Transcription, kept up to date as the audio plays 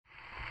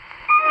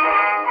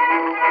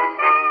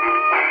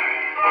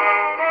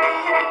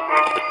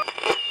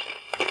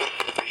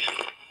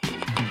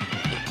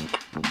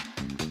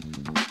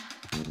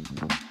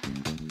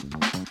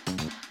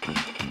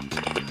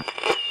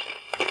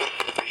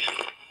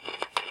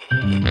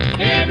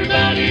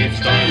Everybody, it's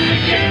time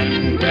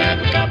again. Grab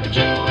a cup of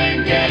joe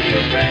and get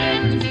your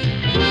friends.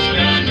 Put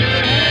on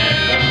your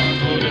headphones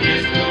for the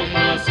Disco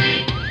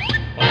Posse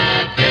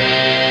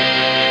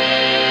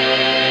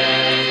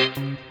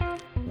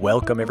Podcast.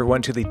 Welcome,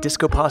 everyone, to the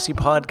Disco Posse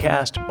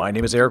Podcast. My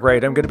name is Eric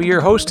Wright. I'm going to be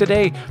your host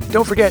today.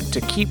 Don't forget to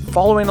keep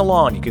following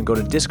along. You can go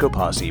to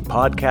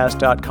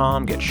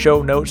discopossepodcast.com, get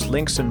show notes,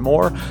 links, and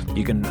more.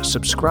 You can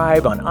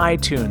subscribe on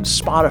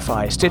iTunes,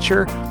 Spotify,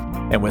 Stitcher.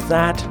 And with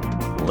that,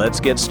 let's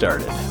get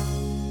started.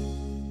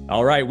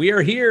 All right, we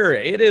are here.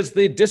 It is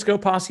the Disco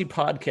Posse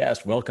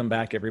Podcast. Welcome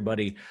back,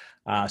 everybody.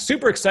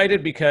 Super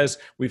excited because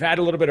we've had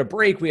a little bit of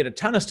break. We had a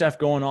ton of stuff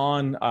going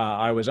on.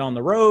 I was on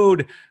the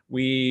road.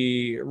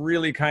 We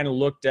really kind of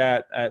looked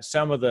at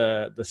some of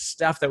the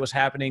stuff that was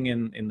happening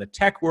in the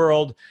tech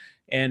world.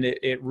 And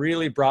it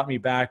really brought me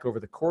back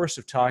over the course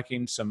of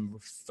talking some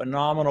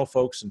phenomenal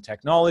folks in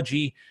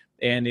technology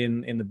and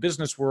in the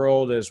business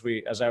world. As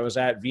I was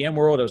at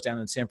VMworld, I was down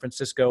in San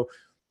Francisco.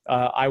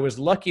 I was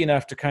lucky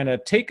enough to kind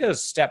of take a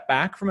step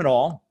back from it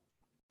all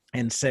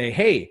and say,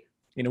 hey,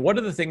 what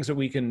are the things that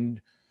we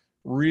can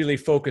really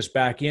focus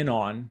back in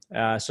on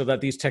so that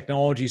these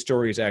technology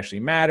stories actually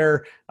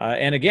matter.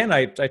 And again,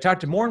 I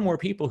talked to more and more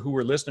people who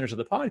were listeners of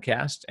the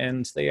podcast,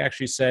 and they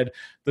actually said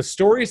the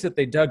stories that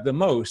they dug the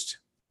most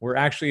were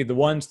actually the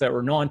ones that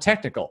were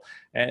non-technical.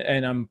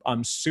 And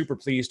I'm super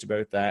pleased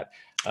about that.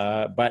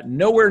 But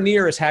nowhere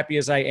near as happy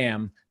as I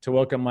am to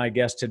welcome my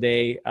guest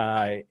today.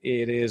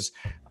 It is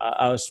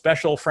a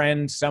special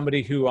friend,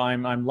 somebody who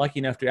I'm lucky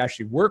enough to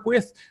actually work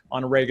with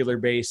on a regular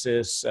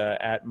basis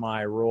at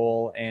my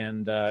role.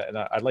 And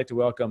I'd like to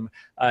welcome,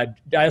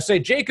 I'll say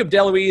Jacob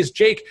DeLuise.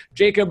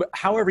 Jacob,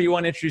 however you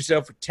want to introduce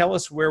yourself, tell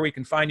us where we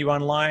can find you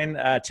online.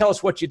 Tell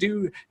us what you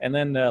do, and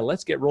then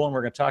let's get rolling.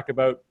 We're going to talk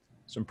about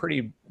some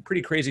pretty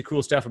crazy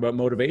cool stuff about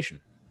motivation.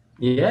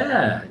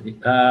 Yeah.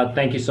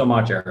 Thank you so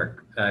much, Eric.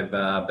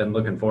 I've been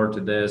looking forward to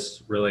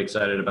this, really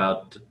excited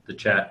about the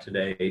chat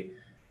today.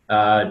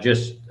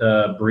 Just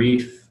a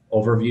brief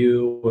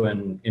overview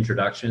and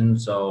introduction.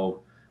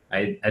 So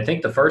I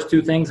think the first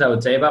two things I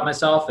would say about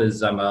myself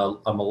is I'm a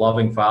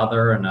loving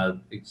father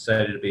and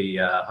excited to be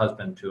a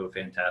husband to a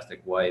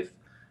fantastic wife.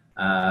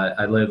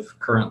 I live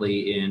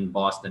currently in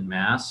Boston,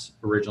 Mass,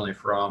 originally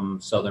from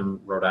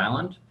Southern Rhode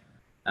Island.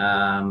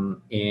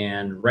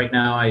 And right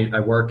now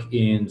I work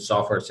in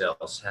software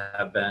sales.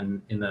 Have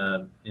been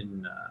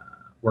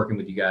working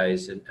with you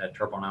guys at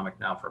Turbonomic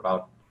now for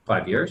about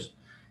 5 years,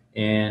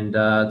 and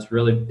it's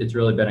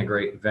really been a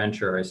great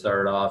venture. I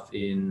started off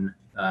in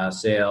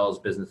sales,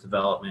 business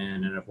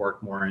development, and I've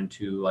worked more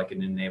into like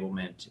an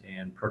enablement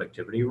and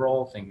productivity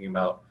role, thinking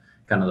about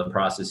kind of the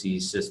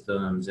processes,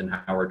 systems, and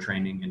how we're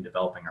training and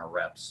developing our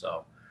reps.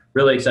 So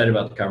really excited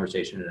about the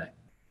conversation today.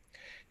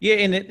 Yeah,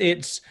 and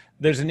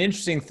there's an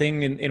interesting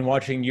thing in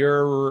watching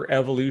your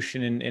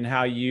evolution and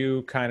how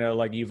you kind of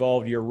like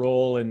evolved your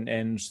role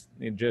and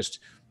just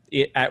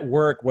at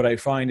work. What I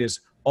find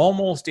is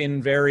almost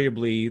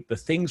invariably the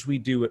things we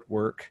do at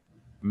work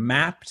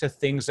map to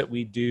things that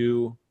we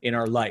do in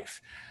our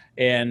life.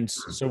 And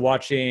so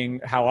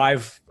watching how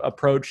I've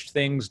approached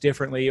things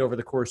differently over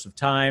the course of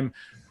time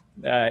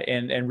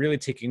and really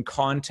taking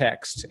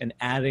context and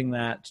adding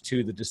that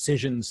to the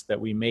decisions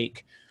that we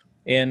make.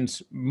 And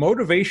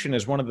motivation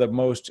is one of the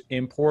most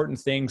important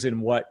things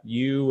in what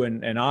you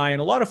and I and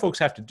a lot of folks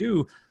have to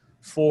do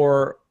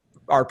for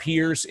our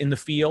peers in the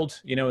field,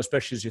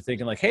 especially as you're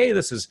thinking like, hey,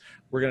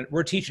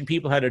 we're teaching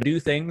people how to do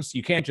things.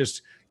 You can't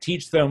just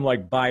teach them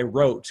like by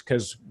rote,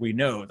 because we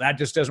know that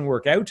just doesn't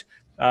work out,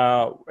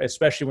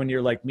 especially when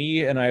you're like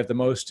me and I have the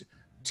most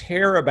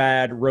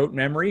terribad rote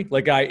memory.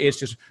 Like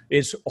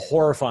it's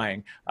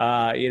horrifying,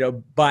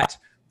 but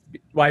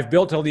I've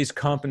built all these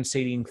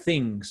compensating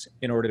things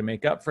in order to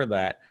make up for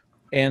that.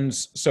 And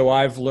so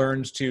I've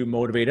learned to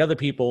motivate other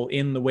people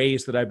in the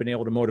ways that I've been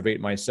able to motivate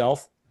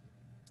myself.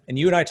 And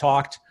you and I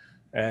talked,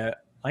 I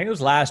think it was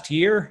last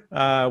year.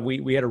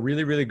 We had a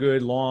really, really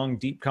good, long,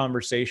 deep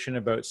conversation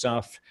about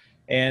stuff.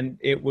 And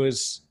it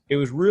was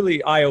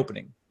really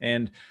eye-opening.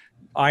 And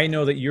I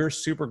know that you're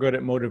super good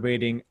at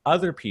motivating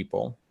other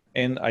people.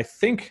 And I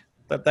think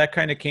that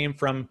kind of came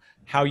from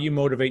how you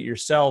motivate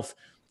yourself.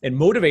 And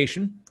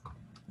motivation,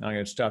 I'm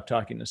going to stop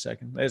talking in a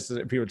second.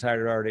 People are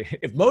tired already.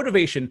 If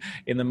motivation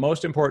in the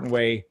most important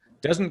way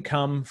doesn't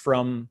come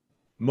from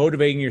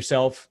motivating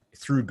yourself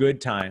through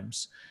good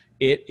times,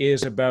 it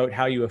is about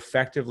how you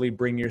effectively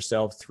bring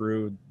yourself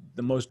through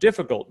the most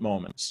difficult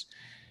moments.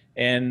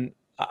 And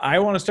I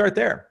want to start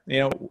there.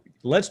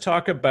 Let's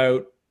talk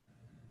about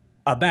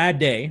a bad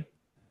day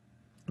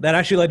that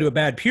actually led to a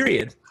bad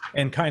period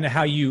and kind of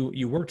how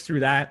you worked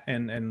through that.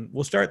 And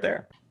we'll start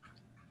there.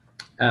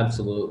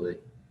 Absolutely.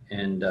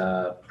 And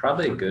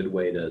probably a good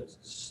way to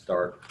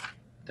start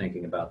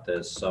thinking about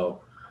this.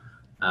 So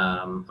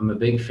I'm a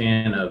big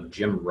fan of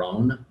Jim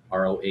Rohn,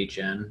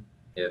 R-O-H-N.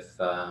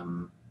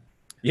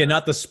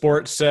 Not the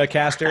sports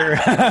caster.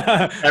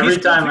 every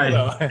time I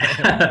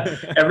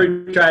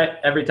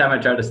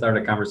try to start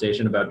a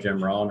conversation about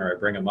Jim Rohn or I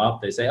bring him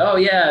up, they say, "Oh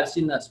yeah, I've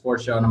seen that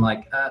sports show," and I'm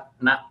like,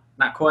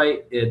 "Not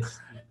quite.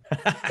 It's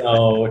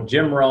So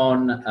Jim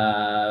Rohn,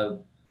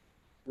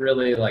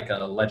 really like a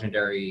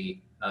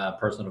legendary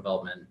personal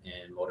development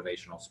and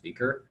motivational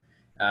speaker.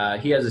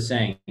 He has a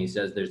saying. He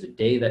says, "There's a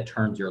day that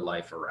turns your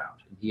life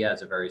around." And he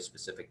has a very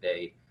specific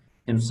day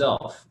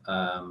himself,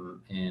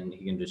 and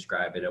he can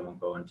describe it. I won't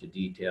go into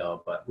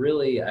detail, but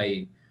really,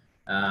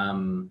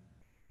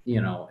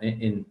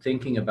 in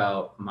thinking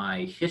about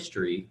my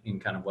history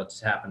and kind of what's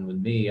happened with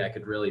me, I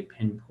could really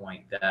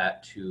pinpoint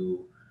that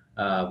to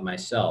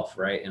myself,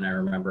 right? And I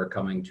remember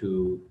coming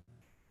to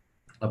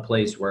a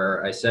place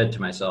where I said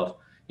to myself,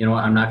 you know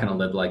what, I'm not going to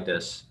live like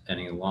this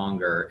any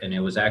longer. And it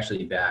was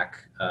actually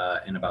back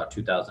in about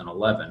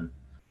 2011,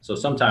 so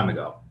some time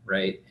ago,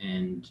 right?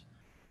 And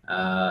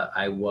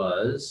I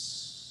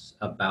was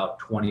about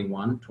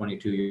 21,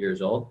 22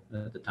 years old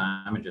at the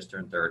time. I just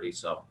turned 30,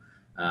 so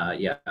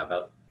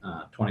about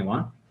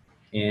 21.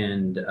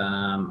 And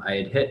I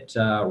had hit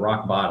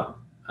rock bottom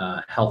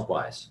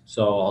health-wise.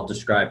 So I'll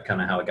describe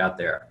kind of how I got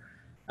there.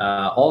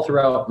 All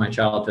throughout my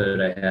childhood,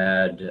 I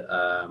had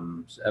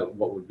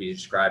what would be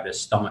described as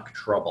stomach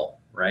trouble,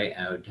 right?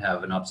 I would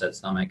have an upset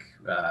stomach,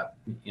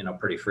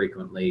 pretty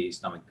frequently,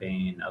 stomach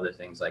pain, other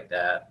things like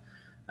that.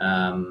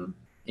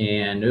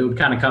 And it would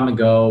kind of come and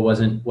go.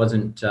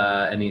 Wasn't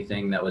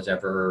anything that was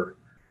ever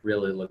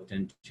really looked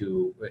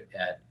into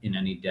in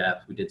any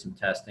depth. We did some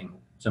testing,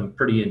 some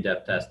pretty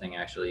in-depth testing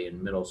actually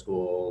in middle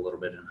school, a little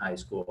bit in high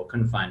school,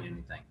 couldn't find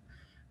anything.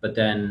 But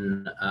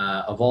then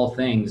of all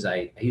things,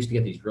 I used to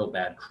get these real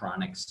bad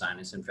chronic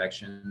sinus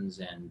infections,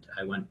 and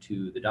I went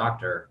to the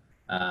doctor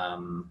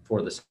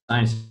for the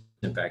sinus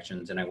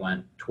infections, and I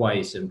went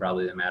twice in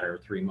probably the matter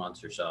of 3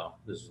 months or so.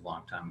 This was a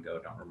long time ago,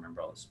 don't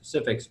remember all the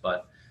specifics,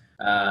 but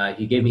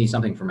he gave me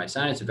something for my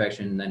sinus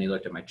infection, and then he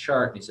looked at my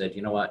chart and he said,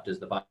 you know what, does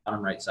the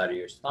bottom right side of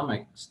your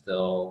stomach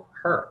still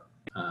hurt?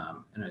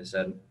 And I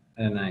said,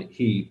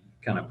 he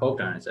kind of poked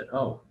on it and said,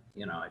 oh,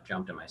 I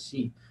jumped in my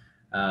seat.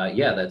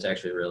 Yeah, that's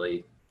actually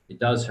really, it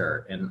does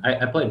hurt. And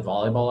I played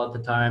volleyball at the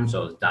time,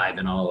 so I was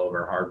diving all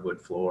over hardwood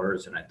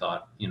floors, and I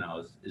thought,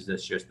 is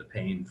this just the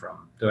pain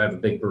do I have a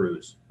big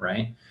bruise,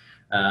 right?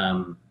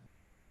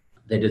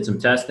 They did some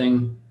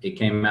testing. It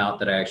came out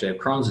that I actually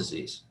have Crohn's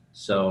disease.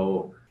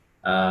 So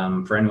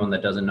for anyone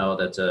that doesn't know,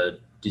 that's a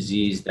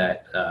disease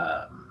that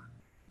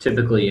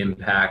typically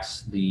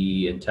impacts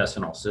the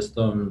intestinal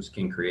systems,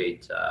 can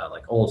create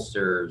like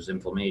ulcers,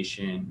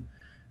 inflammation,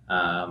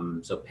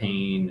 so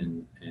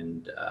pain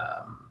and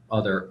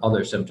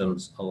other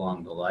symptoms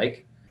along the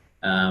like.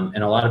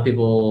 And a lot of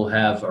people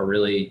have a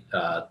really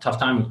tough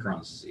time with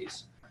Crohn's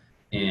disease.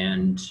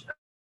 And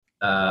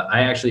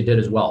I actually did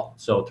as well.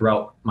 So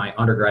throughout my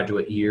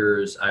undergraduate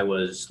years, I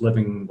was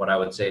living what I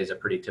would say is a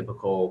pretty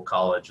typical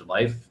college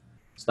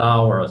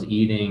lifestyle, where I was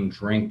eating,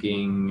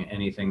 drinking,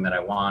 anything that I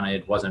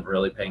wanted, wasn't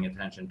really paying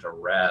attention to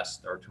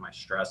rest or to my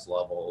stress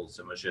levels,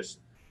 and was just,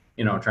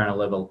 trying to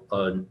live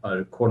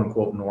a quote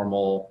unquote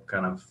normal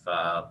kind of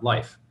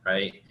life,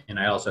 right? And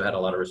I also had a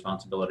lot of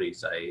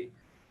responsibilities. I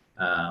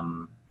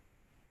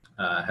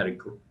had a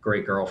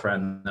great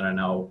girlfriend that I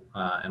know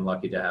and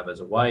lucky to have as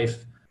a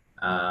wife.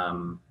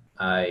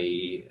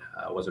 I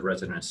was a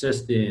resident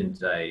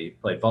assistant. I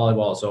played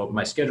volleyball, so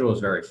my schedule was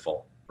very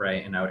full,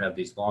 right? And I would have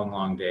these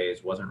long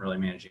days, wasn't really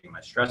managing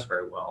my stress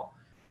very well,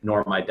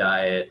 nor my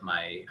diet,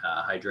 my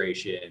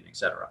hydration,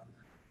 etc.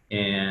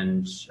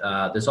 And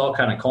this all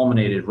kind of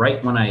culminated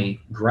right when I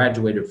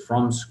graduated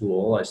from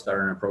school. I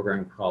started in a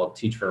program called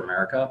Teach for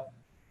America.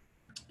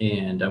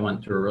 And I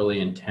went through a really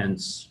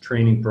intense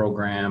training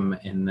program,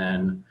 and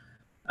then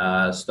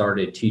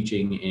started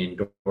teaching in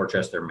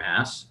Dorchester,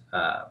 Mass,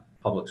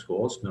 public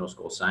schools, middle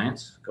school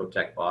science, Go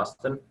Tech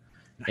Boston.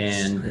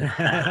 And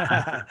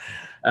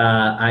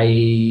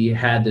I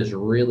had this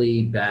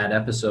really bad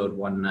episode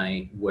one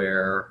night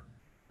where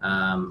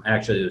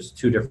actually there's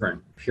 2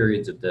 different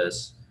periods of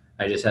this.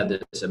 I just had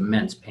this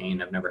immense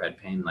pain. I've never had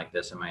pain like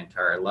this in my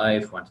entire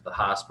life. Went to the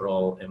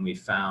hospital, and they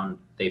found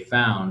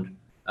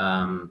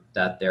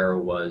that there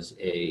was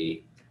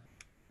a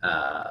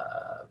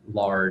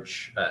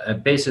large,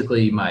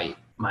 basically my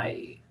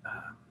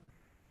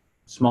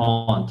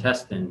small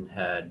intestine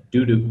had,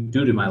 due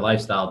to my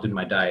lifestyle, due to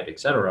my diet,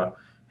 etc.,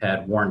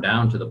 had worn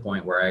down to the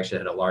point where I actually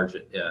had a large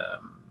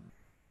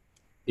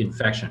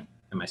infection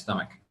in my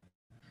stomach.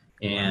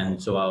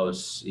 And so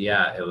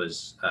it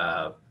was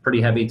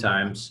pretty heavy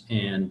times.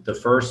 And the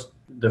first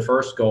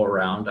go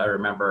around, I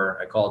remember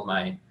I called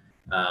my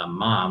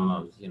mom. I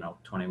was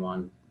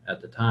 21 at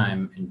the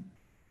time, and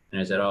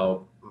I said,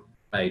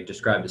 I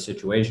described the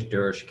situation to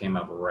her. She came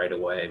up right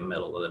away,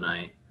 middle of the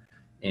night,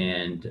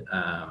 and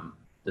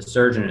the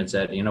surgeon had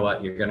said, you know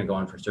what, you're going to go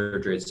in for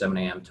surgery at 7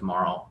 a.m.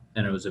 tomorrow.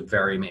 And it was a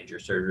very major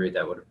surgery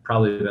that would have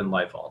probably been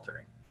life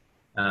altering.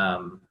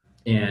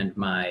 And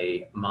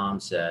my mom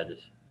said,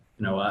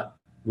 you know what,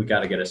 we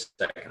got to get a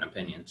second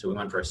opinion. So we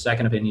went for a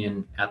second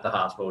opinion at the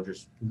hospital, which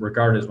is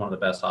regarded as one of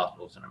the best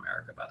hospitals in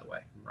America, by the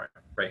way,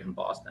 right in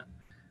Boston.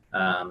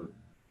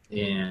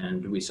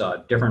 And we saw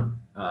a different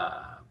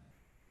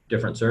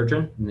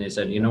surgeon, and they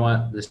said, you know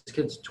what, this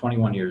kid's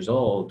 21 years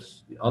old,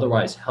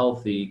 otherwise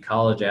healthy,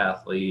 college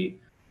athlete,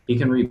 he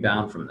can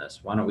rebound from this.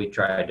 Why don't we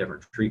try a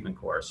different treatment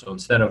course? So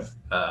instead of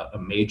a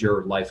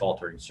major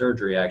life-altering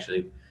surgery, I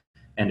actually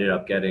ended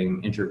up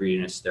getting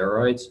intravenous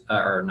steroids,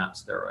 or not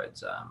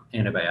steroids,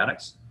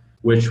 antibiotics,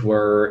 which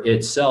were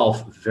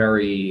itself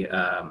very,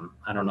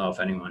 I don't know if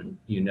anyone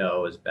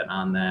has been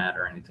on that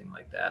or anything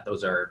like that.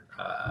 Those are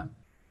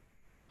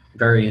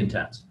very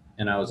intense.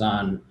 And I was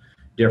on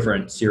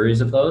different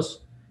series of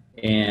those.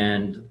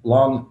 And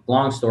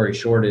long story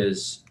short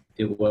is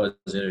it was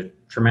a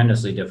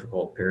tremendously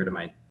difficult period of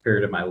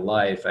my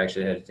life. I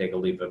actually had to take a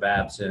leave of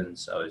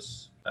absence. I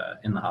was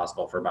in the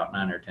hospital for about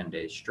 9 or 10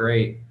 days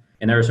straight.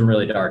 And there were some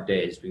really dark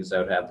days because I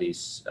would have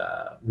these,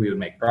 we would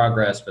make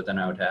progress, but then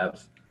I would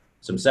have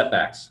some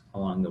setbacks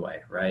along the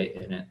way, right?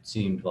 And it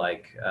seemed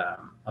like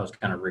I was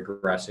kind of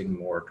regressing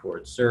more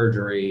towards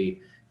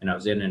surgery, and I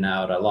was in and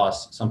out. I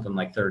lost something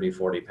like 30,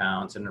 40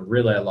 pounds, and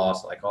really I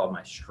lost like all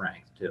my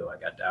strength too. I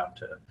got down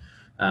to,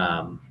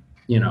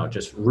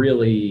 just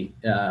really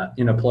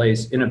in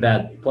a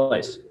bad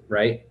place,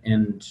 right?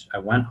 And I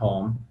went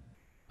home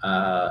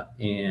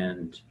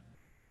and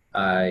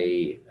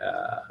I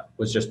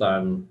was just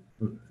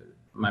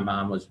my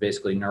mom was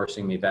basically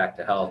nursing me back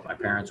to health. My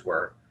parents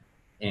were.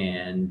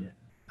 And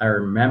I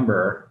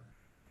remember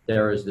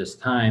there was this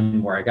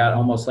time where I got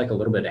almost like a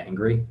little bit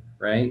angry,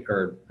 right?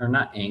 Or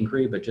not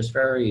angry, but just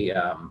very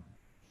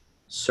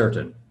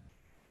certain.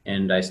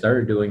 And I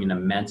started doing an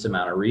immense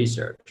amount of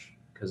research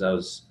because I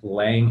was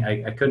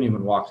I couldn't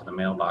even walk to the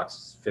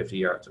mailbox 50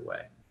 yards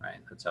away, right?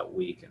 That's how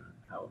weak and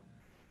how.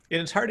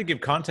 And it's hard to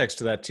give context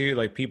to that too.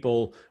 Like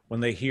people,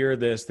 when they hear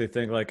this, they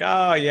think like,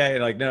 oh yeah,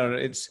 like, no,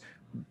 it's,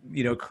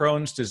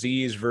 Crohn's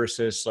disease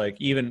versus like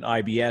even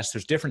IBS,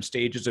 there's different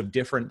stages of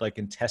different like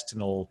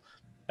intestinal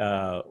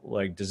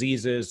like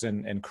diseases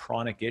and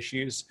chronic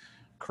issues.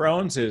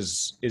 Crohn's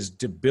is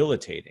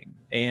debilitating.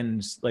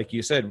 And like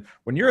you said,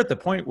 when you're at the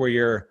point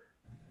where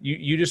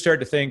you just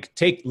start to think,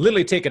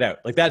 literally take it out.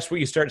 Like that's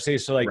what you start to say.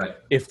 So like, right.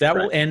 If that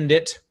will end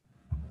it,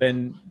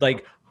 then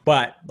like,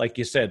 but like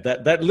you said,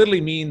 that literally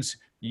means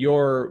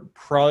you're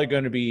probably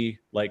going to be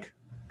like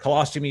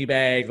colostomy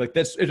bag, like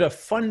it's a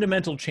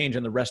fundamental change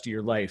in the rest of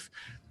your life.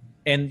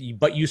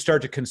 But you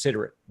start to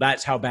consider it.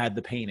 That's how bad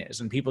the pain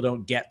is. And people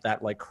don't get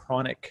that like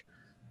chronic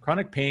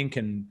pain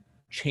can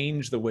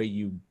change the way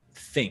you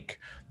think.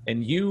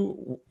 And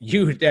you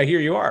here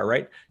you are,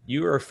 right?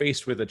 You are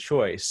faced with a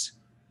choice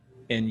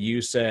and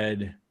you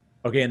said,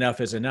 okay, enough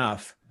is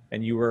enough.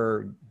 And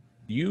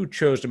you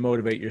chose to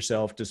motivate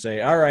yourself to say,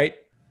 all right,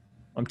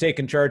 I'm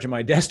taking charge of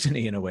my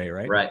destiny in a way,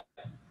 right? Right.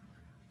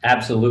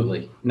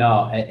 Absolutely.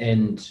 No.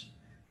 And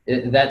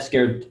that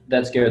scared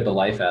the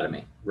life out of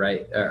me.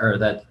 Right. Or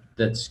that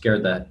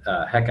scared the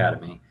heck out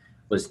of me,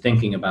 was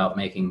thinking about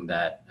making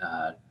that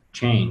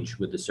change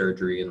with the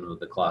surgery and with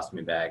the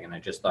colostomy bag. And I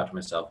just thought to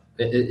myself,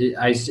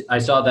 I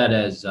saw that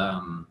as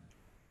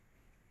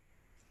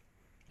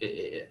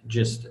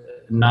just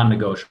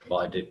non-negotiable.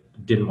 I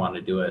didn't want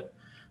to do it,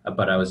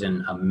 but I was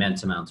in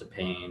immense amounts of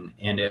pain,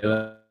 and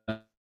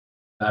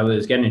I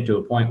was getting to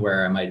a point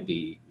where I might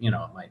be,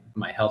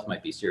 my health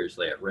might be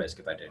seriously at risk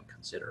if I didn't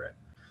consider it.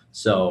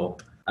 So,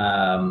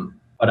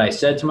 but I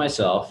said to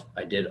myself,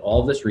 I did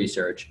all this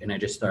research and I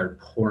just started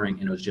pouring,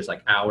 and it was just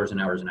like hours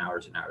and hours and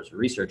hours and hours of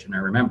research. And I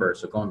remember,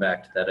 so going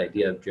back to that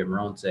idea of Jim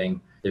Rohn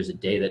saying, there's a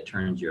day that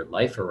turns your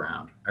life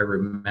around. I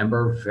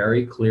remember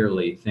very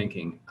clearly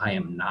thinking, I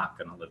am not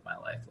going to live my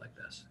life like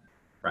this.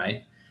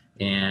 Right.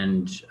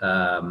 And,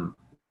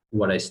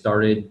 what I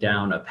started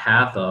down a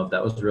path of,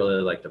 that was really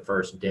like the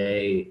first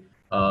day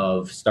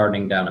of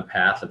starting down a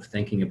path of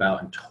thinking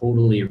about and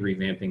totally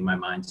revamping my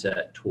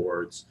mindset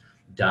towards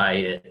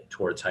diet,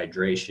 towards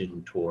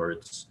hydration,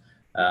 towards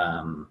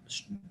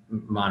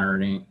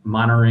monitoring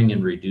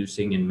and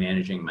reducing and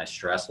managing my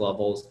stress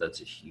levels. That's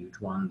a huge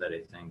one that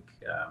I think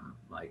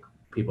like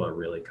people are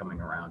really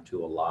coming around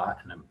to a lot,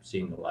 and I'm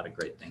seeing a lot of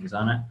great things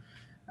on it.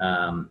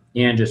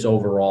 And just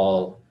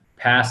overall,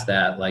 past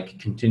that, like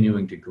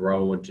continuing to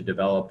grow and to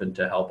develop and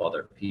to help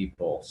other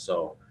people.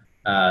 So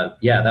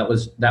that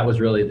was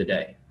really the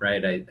day,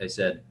 right? I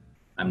said,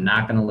 I'm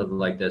not going to live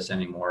like this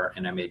anymore.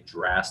 And I made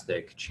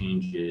drastic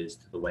changes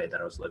to the way that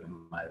I was living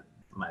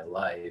my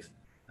life.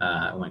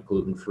 I went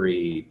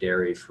gluten-free,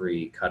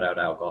 dairy-free, cut out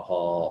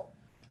alcohol,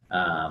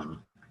 and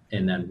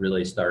then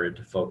really started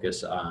to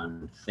focus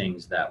on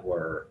things that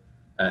were,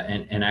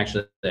 and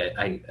actually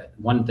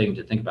one thing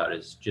to think about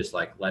is just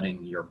like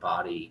letting your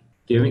body,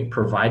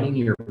 providing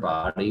your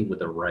body with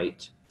the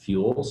right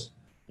fuels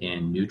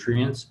and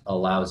nutrients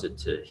allows it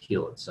to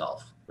heal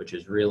itself, which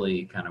is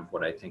really kind of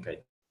what I think I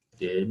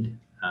did.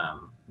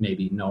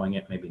 Maybe knowing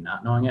it, maybe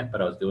not knowing it,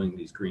 but I was doing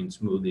these green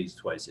smoothies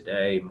twice a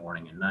day,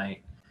 morning and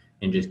night,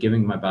 and just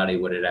giving my body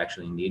what it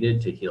actually needed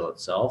to heal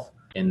itself.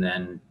 And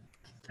then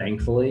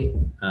thankfully,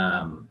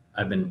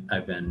 I've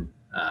been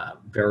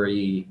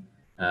very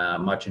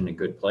much in a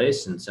good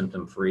place and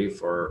symptom free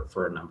for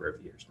a number of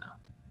years now.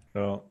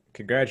 Well,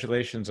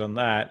 congratulations on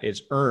that.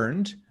 It's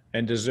earned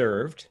and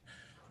deserved,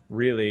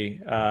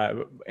 really.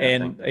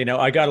 And,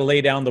 I got to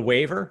lay down the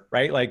waiver,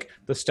 right? Like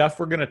the stuff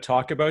we're going to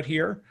talk about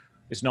here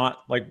is not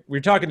like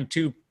we're talking to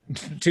two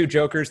two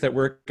jokers that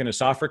work in a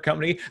software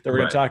company that we're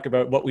going Right. to talk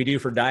about what we do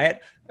for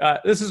diet.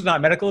 This is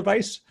not medical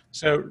advice.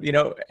 So,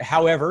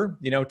 however,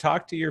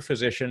 talk to your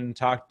physician,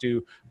 talk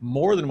to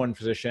more than one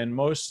physician.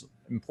 Most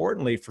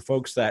importantly, for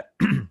folks that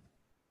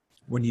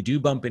when you do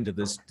bump into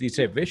these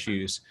type of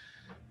issues,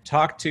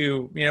 talk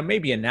to,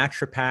 maybe a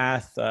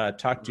naturopath,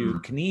 talk to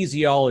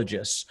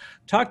kinesiologists,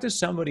 talk to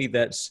somebody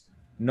that's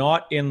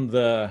not in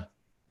the,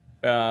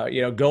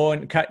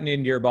 going, cutting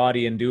into your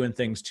body and doing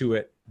things to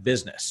it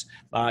business.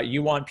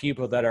 You want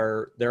people that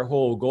their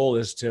whole goal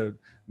is to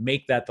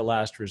make that the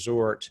last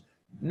resort.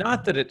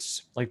 Not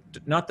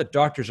that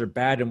doctors are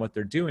bad in what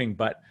they're doing,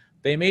 but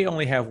they may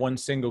only have one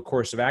single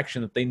course of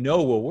action that they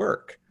know will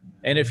work.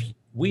 And if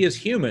we as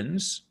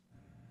humans,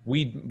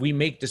 we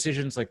make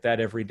decisions like that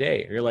every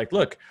day. You're like,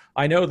 look,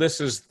 I know this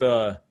is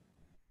the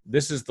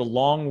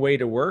long way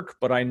to work,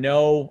 but I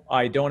know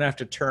I don't have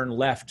to turn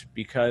left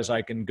because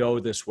I can go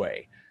this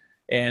way.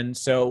 And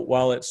so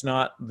while it's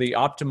not the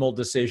optimal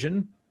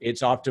decision,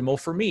 it's optimal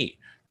for me.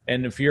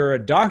 And if you're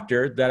a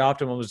doctor, that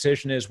optimal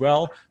decision is,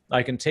 well,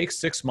 I can take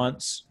 6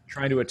 months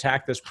trying to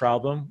attack this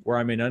problem where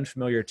I'm in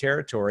unfamiliar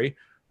territory,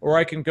 or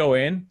I can go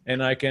in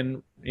and I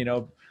can,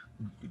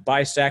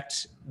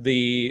 bisect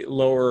the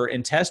lower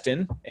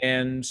intestine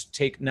and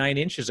take 9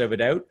 inches of it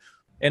out.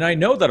 And I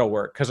know that'll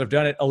work because I've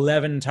done it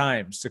 11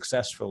 times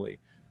successfully.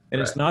 And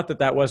Right. It's not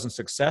that wasn't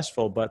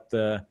successful, but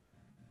the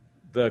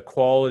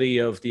quality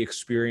of the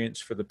experience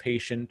for the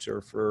patient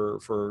or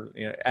for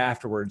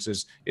afterwards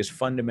is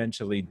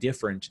fundamentally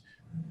different.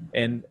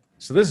 And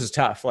so this is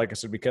tough, like I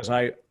said, because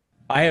I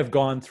have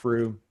gone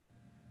through,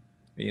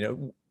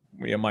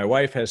 my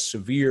wife has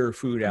severe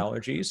food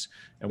allergies,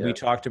 and we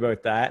talked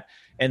about that.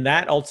 And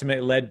that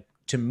ultimately led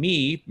to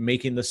me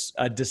making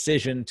a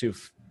decision to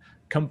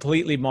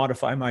completely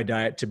modify my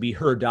diet to be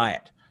her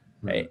diet.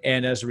 Mhm.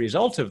 And as a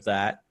result of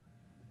that,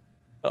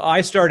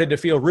 I started to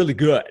feel really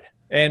good.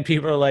 And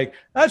people are like,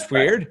 that's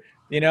weird.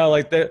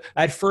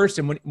 At first,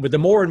 and with the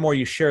more and more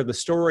you share the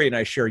story, and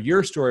I share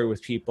your story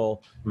with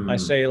people, I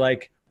say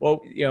like,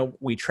 well,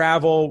 we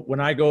travel. When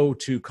I go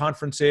to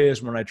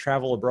conferences, when I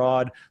travel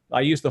abroad,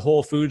 I use the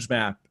Whole Foods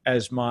map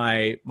as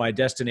my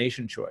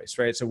destination choice,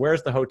 right? So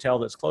where's the hotel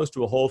that's close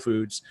to a Whole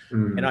Foods?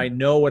 And I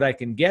know what I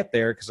can get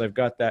there because I've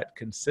got that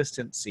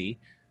consistency.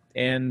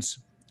 And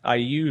I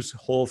use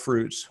whole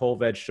fruits, whole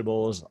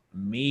vegetables,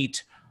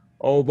 meat.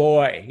 Oh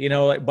boy,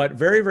 but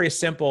very, very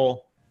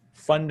simple,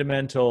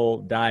 fundamental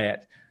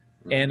diet.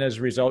 And as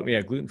a result,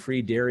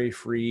 gluten-free,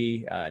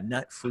 dairy-free,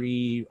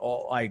 nut-free.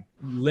 I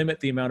limit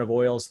the amount of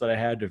oils that I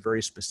had to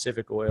very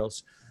specific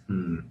oils.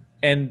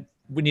 And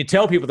when you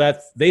tell people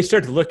that, they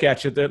start to look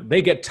at you,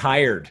 they get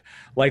tired,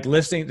 like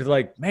listening to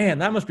like, man,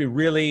 that must be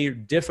really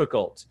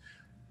difficult.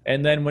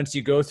 And then once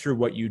you go through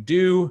what you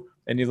do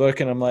and you look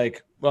and I'm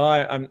like, well,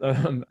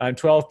 I'm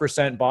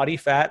 12% body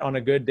fat on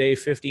a good day,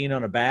 15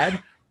 on a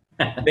bad.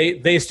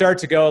 They start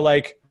to go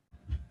like,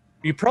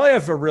 you probably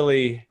have a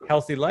really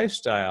healthy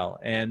lifestyle.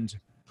 And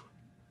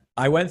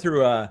I went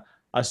through a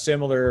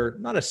similar,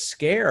 not a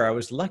scare. I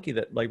was lucky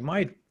that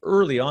like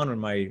early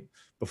on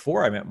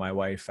before I met my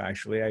wife,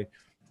 actually,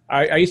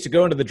 I used to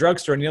go into the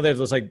drugstore and there's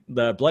those like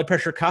the blood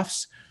pressure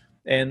cuffs,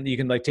 and you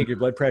can like take your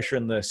blood pressure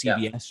in the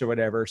CVS or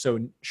whatever.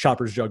 So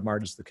Shoppers Drug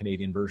Mart is the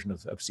Canadian version of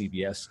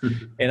CVS.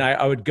 And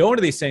I would go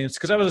into these things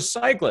because I was a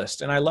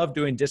cyclist and I love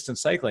doing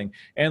distance cycling.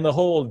 And the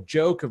whole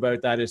joke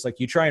about that is like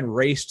you try and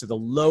race to the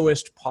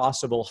lowest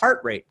possible heart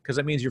rate because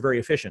that means you're very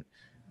efficient.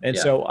 And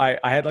so I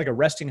had like a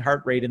resting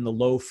heart rate in the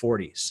low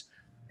 40s.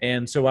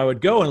 And so I would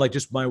go and like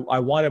I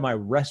wanted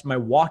my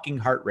walking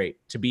heart rate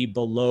to be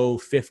below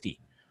 50.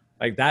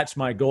 Like that's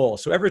my goal.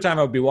 So every time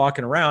I would be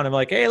walking around, I'm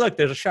like, hey, look,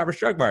 there's a Shoppers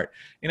Drug Mart.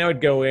 And I would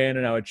go in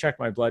and I would check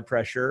my blood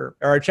pressure,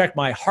 or I'd check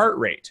my heart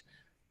rate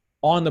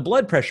on the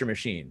blood pressure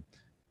machine.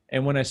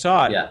 And when I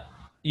saw it,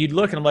 you'd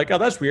look and I'm like, oh,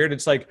 that's weird.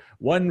 It's like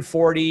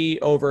 140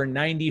 over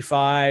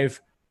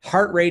 95.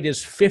 Heart rate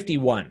is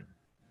 51.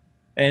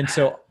 And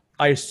so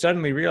I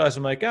suddenly realized,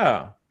 I'm like,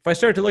 oh, if I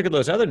start to look at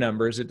those other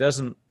numbers, it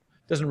doesn't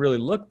really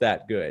look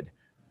that good.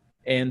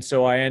 And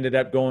so I ended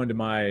up going to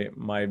my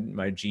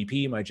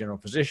GP, my general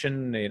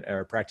physician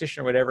or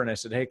practitioner, or whatever. And I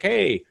said,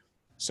 hey,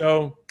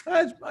 so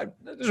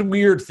there's a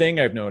weird thing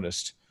I've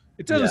noticed.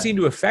 It doesn't seem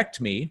to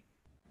affect me,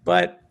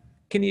 but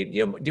can do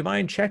you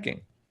mind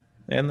checking?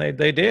 And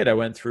they did. I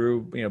went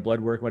through, blood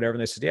work, whatever. And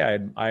they said, yeah,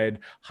 I had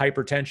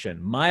hypertension,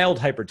 mild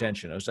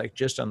hypertension. I was like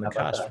just on the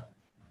cusp.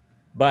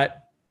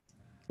 But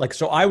like,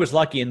 so I was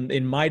lucky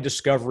in my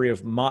discovery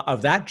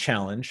of that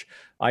challenge.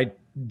 I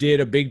did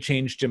a big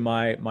change to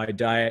my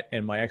diet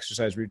and my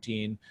exercise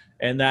routine,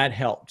 and that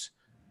helped.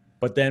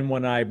 But then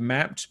when I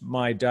mapped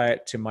my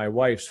diet to my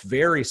wife's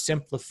very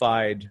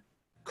simplified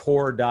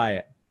core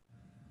diet,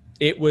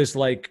 it was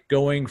like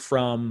going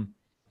from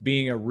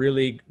being a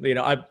really,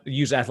 I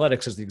use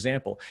athletics as the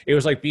example. It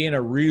was like being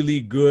a really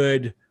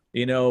good,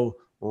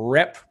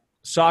 rep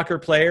soccer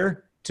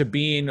player to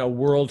being a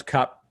World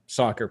Cup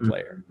soccer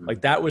player.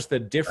 Like that was the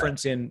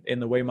difference in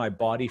the way my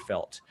body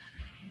felt.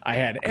 I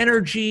had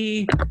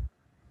energy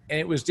and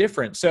it was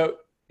different. So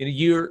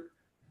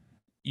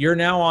you're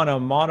now on a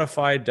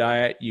modified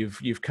diet.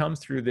 You've come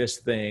through this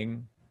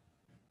thing.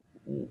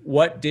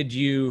 What did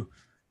you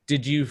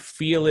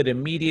feel it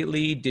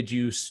immediately? Did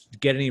you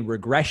get any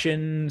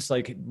regressions?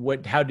 Like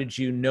how did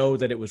you know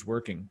that it was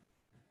working?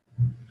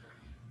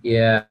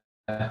 Yeah,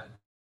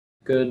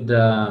 good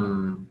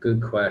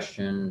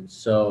question.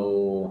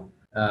 So,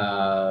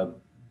 I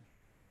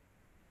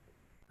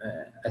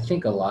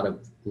think a lot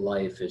of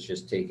life is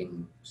just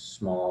taking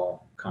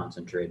small,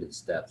 concentrated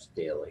steps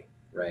daily,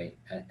 right?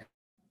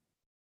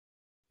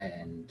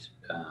 And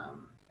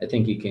I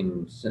think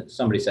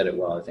somebody said it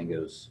well, I think it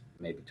was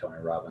maybe Tony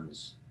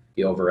Robbins,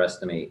 you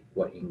overestimate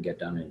what you can get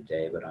done in a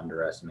day, but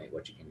underestimate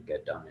what you can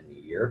get done in a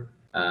year.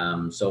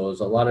 So it was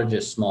a lot of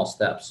just small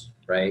steps,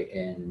 right?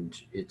 And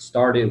it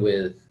started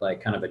with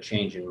like kind of a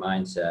change in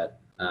mindset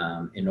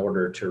in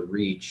order to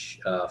reach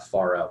a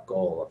far out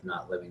goal of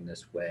not living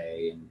this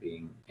way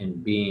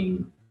and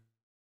being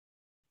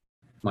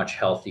much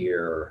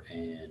healthier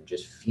and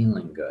just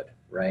feeling good,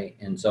 right?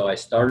 And so I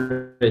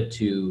started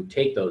to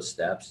take those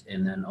steps,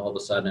 and then all of a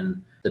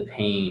sudden the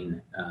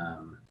pain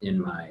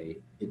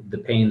the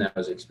pain that I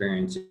was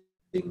experiencing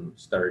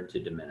started to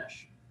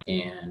diminish,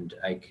 and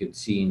I could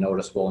see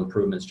noticeable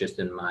improvements just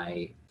in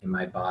my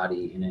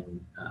body and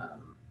in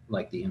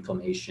like the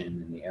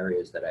inflammation in the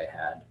areas that I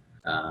had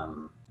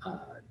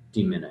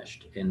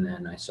diminished. And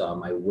then I saw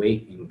my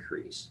weight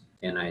increase,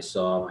 and I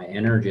saw my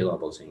energy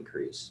levels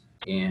increase.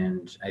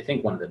 And I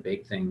think one of the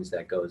big things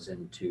that goes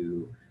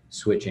into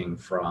switching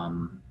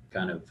from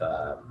kind of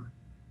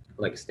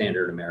like a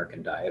standard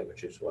American diet,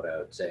 which is what I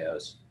would say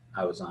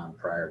I was on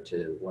prior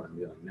to what I'm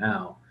doing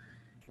now,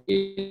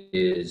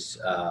 is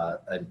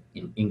an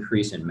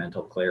increase in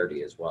mental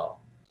clarity as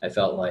well. I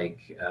felt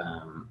like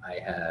I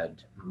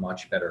had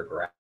much better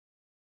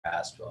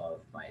grasp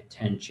of my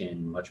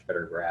attention, much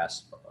better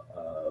grasp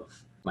of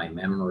my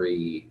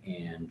memory,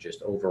 and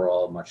just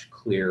overall much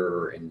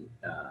clearer and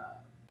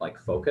like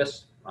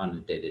focus on a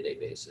day-to-day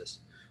basis.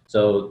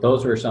 So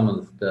those were some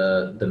of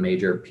the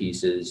major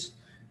pieces.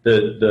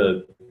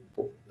 The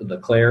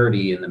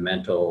clarity and the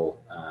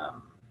mental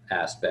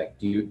aspect.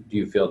 Do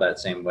you feel that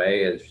same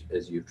way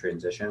as you've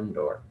transitioned,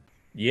 or?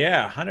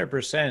 Yeah,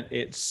 100%.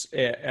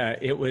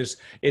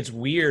 It's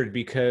weird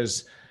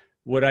because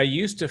what I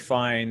used to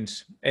find,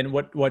 and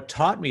what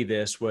taught me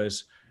this,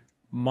 was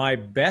my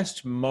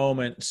best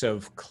moments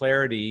of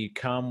clarity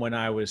come when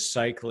I was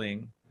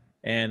cycling,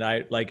 and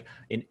I like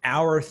in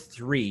hour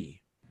 3,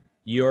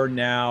 you're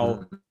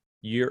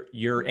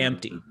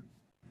empty.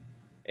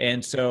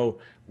 And so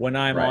when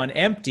I'm Right. on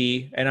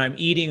empty and I'm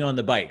eating on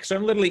the bike, so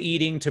I'm literally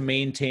eating to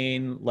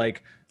maintain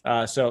like,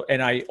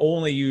 and I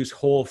only use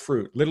whole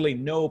fruit, literally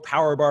no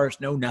power bars,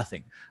 no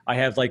nothing. I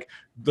have like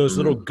those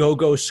little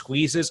go-go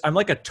squeezes. I'm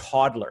like a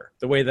toddler,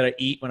 the way that I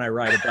eat when I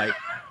ride a bike.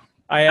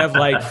 I have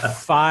like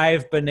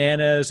 5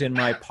 bananas in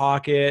my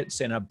pockets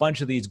and a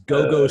bunch of these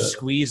go-go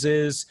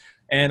squeezes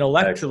and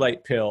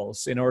electrolyte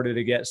pills in order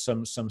to get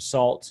some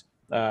salt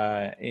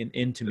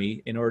into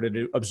me in order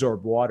to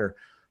absorb water.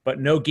 But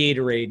no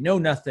Gatorade, no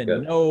nothing,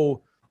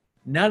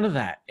 none of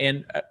that.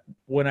 And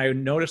when I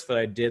noticed that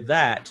I did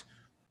that,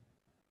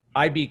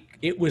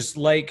 it was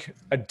like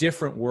a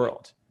different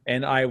world,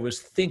 and I was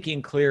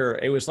thinking clearer.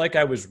 It was like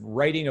I was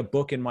writing a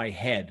book in my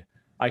head.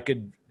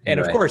 And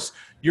of course,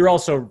 you're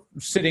also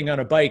sitting on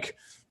a bike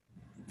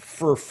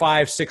for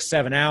 5, 6,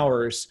 7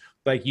 hours.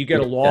 Like you get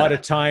a lot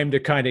of time to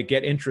kind of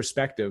get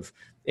introspective.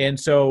 And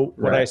so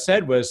what I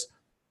said was,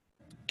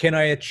 can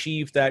I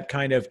achieve that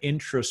kind of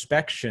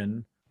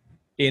introspection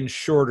in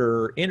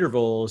shorter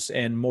intervals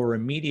and more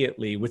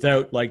immediately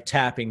without like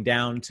tapping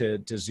down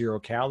to 0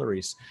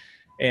 calories?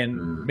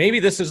 And maybe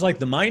this is like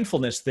the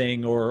mindfulness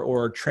thing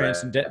or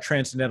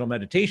transcendental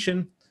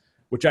meditation,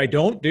 which I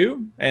don't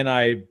do, and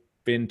I've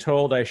been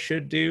told I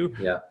should do.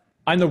 Yeah.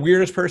 I'm the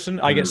weirdest person.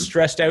 I get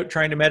stressed out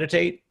trying to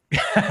meditate.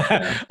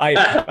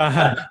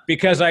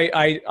 Because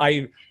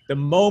the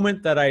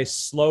moment that I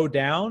slow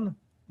down,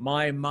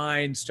 my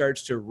mind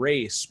starts to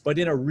race, but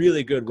in a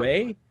really good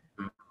way.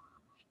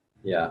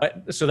 Yeah.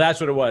 So that's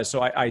what it was.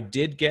 So I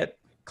did get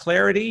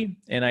clarity,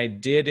 and I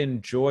did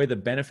enjoy the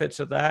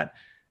benefits of that.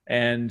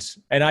 And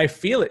I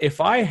feel it.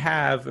 If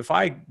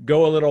I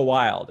go a little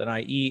wild and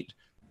I eat,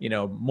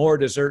 more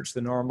desserts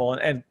than normal,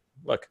 and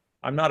look,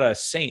 I'm not a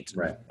saint.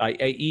 Right. I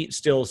eat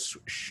still,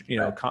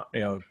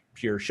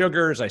 pure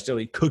sugars. I still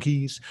eat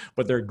cookies,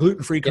 but they're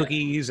gluten-free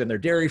cookies and they're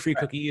dairy-free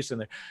cookies.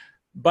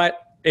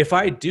 But if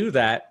I do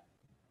that,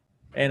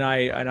 and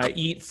I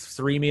eat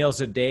 3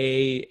 meals a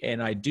day,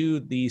 and I do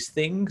these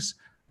things,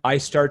 I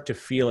start to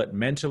feel it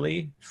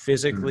mentally,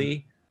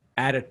 physically,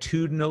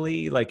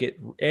 attitudinally, like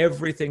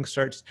everything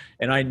starts,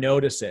 and I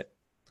notice it.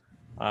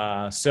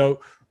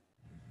 So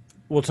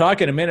we'll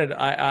talk in a minute.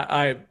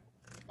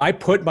 I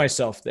put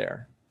myself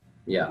there.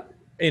 Yeah.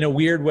 In a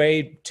weird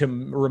way to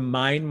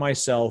remind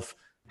myself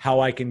how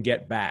I can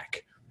get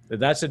back.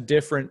 That's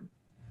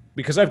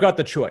because I've got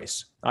the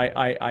choice.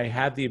 I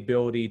have the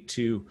ability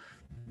to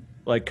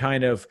it's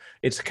kind of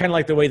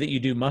like the way that you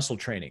do muscle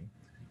training.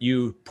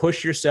 You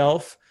push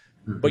yourself,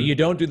 but you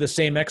don't do the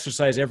same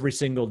exercise every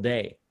single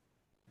day.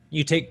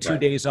 You take 2 Right.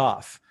 days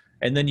off,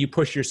 and then you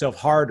push yourself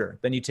harder.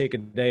 Then you take a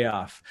day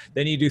off.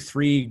 Then you do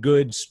 3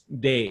 good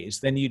days.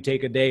 Then you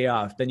take a day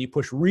off. Then you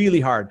push really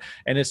hard.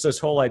 And it's this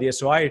whole idea.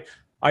 So I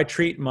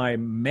treat my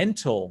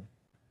mental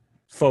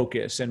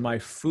focus and my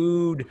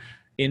food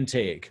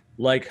intake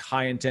like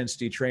high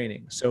intensity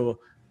training. So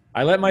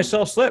I let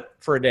myself slip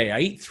for a day. I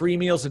eat 3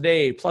 meals a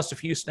day plus a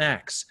few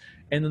snacks.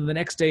 And then the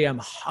next day I'm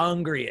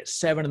hungry at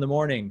 7 in the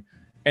morning.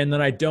 And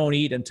then I don't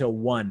eat until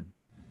 1.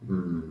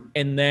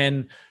 And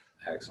then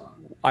Excellent.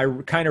 I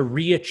kind of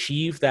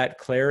re-achieve that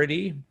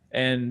clarity.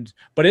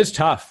 But it's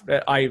tough.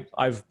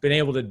 I've been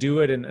able to do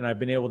it, and I've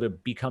been able to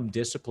become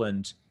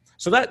disciplined.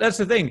 So that's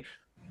the thing.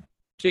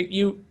 Jake,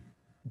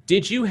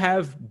 did you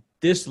have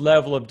this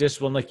level of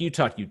discipline? Like you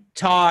taught,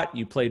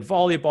 you played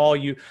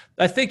volleyball.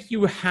 I think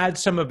you had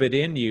some of it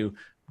in you.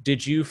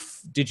 Did you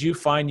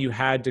find you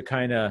had to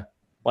kind of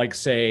like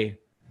say,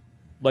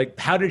 like,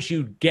 how did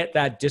you get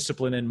that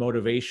discipline and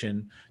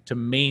motivation to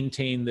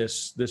maintain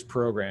this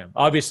program?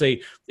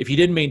 Obviously, if you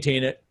didn't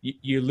maintain it,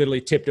 you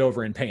literally tipped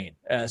over in pain.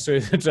 So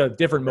it's a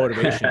different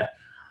motivation.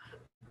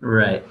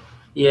 Right.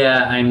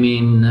 Yeah. I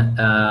mean,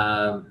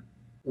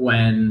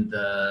 when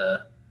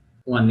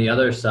the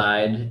other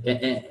side,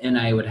 and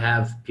I would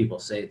have people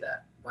say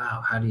that,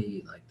 wow, how do you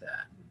eat like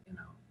that? You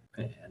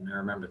know, and I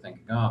remember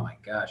thinking, oh my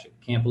gosh, I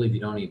can't believe you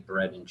don't eat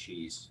bread and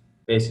cheese.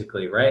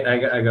 Basically, right?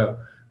 I go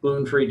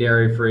gluten-free,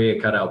 dairy-free. I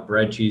cut out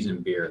bread, cheese,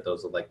 and beer.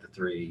 Those are like the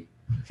 3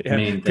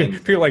 main things.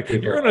 Feel like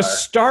you're going to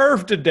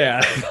starve to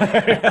death.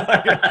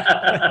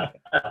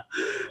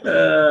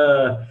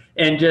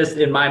 And just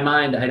in my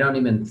mind, I don't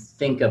even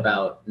think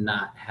about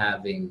not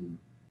having.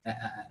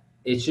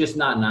 It's just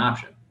not an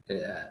option,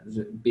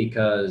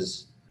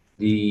 because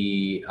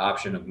the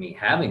option of me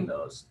having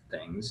those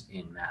things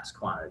in mass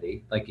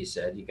quantity, like you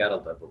said, you got to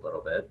live a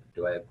little bit.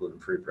 Do I have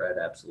gluten-free bread?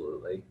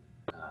 Absolutely.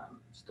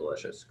 It's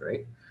delicious,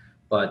 great.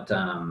 But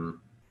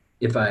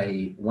if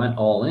I went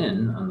all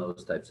in on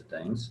those types of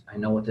things, I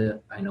know what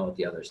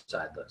the other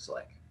side looks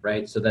like,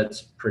 right? So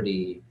that's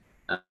pretty.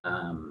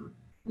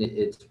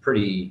 It's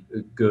pretty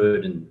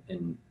good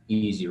and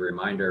easy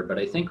reminder. But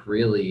I think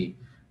really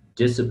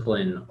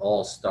discipline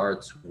all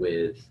starts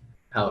with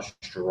how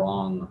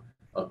strong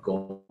a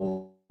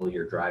goal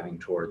you're driving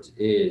towards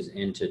is.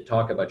 And to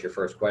talk about your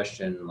first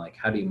question, like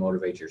how do you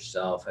motivate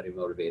yourself? How do you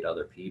motivate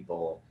other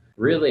people?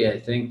 Really, I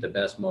think the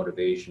best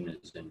motivation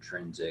is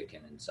intrinsic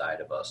and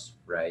inside of us,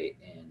 right?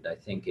 And I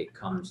think it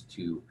comes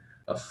to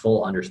a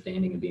full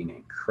understanding and being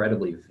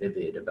incredibly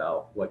vivid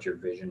about what your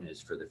vision is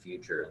for the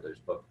future. And there's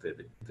a book,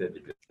 Vivid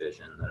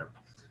Vision, that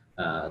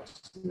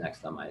it's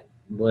next on my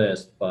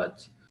list.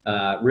 But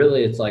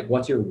really, it's like,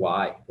 what's your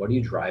why? What are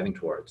you driving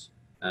towards?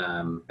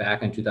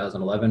 Back in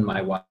 2011,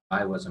 my why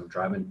was I'm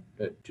driving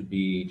to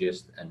be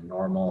just a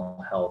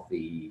normal,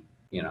 healthy,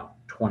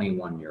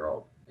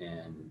 21-year-old.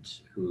 And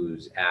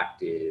who's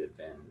active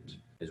and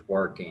is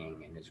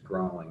working and is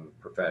growing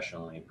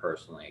professionally,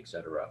 personally, et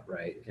cetera,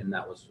 right? And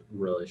that was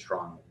really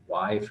strong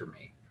why for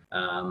me.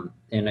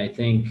 And I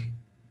think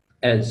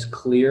as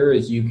clear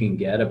as you can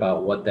get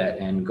about what that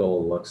end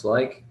goal looks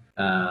like,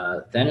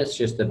 then it's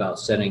just about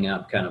setting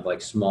up kind of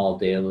like small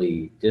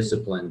daily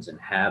disciplines and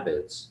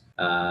habits,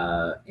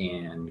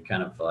 and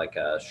kind of like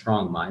a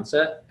strong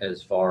mindset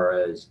as far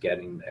as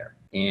getting there.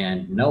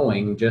 And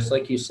knowing, just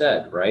like you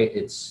said, right,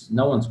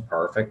 no one's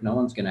perfect. No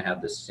one's going to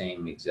have the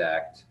same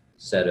exact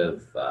set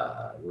of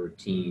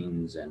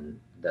routines and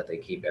that they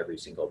keep every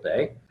single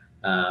day.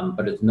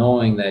 But it's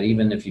knowing that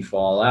even if you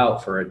fall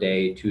out for a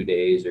day, 2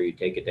 days, or you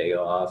take a day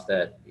off,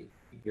 that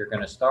you're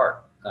going to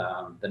start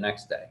the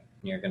next day.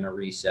 And you're going to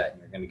reset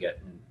and you're going to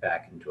get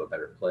back into a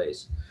better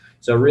place.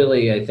 So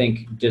really, I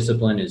think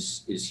discipline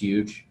is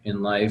huge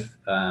in life.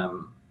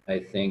 I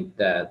think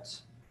that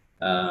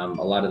a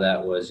lot of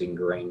that was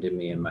ingrained in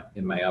me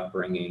in my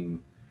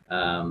upbringing.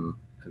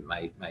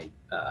 My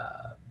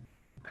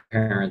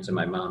parents and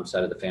my mom's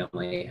side of the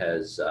family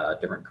has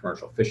different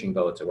commercial fishing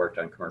boats. I worked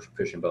on commercial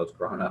fishing boats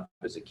growing up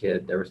as a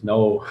kid. There was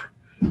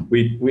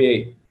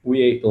we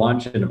ate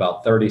lunch in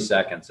about 30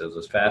 seconds. It was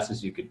as fast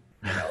as you could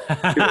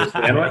do a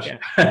sandwich.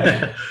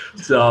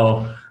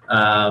 So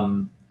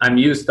I'm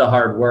used to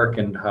hard work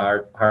and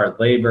hard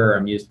labor.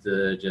 I'm used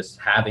to just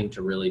having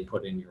to really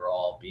put in your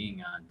all,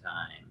 being on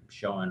time,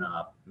 showing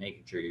up,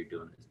 making sure you're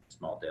doing the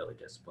small daily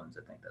disciplines.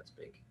 I think that's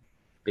a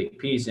big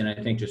piece. And I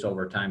think just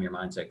over time, your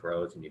mindset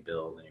grows and you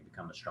build and you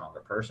become a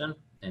stronger person.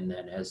 And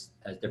then as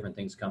different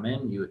things come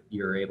in,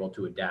 you're able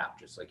to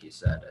adapt, just like you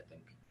said. I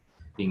think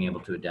being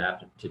able to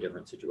adapt to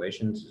different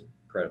situations is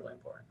incredibly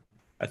important.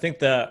 I think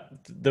that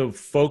the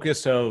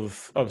focus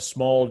of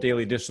small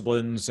daily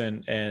disciplines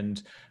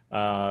and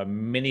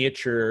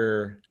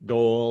miniature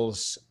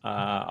goals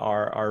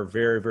are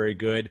very, very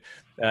good.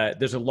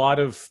 There's a lot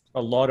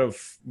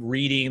of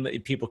reading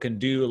that people can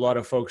do, a lot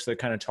of folks that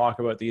kind of talk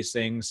about these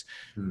things.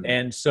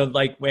 And so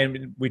like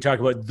when we talk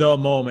about the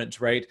moment,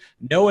 right?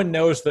 No one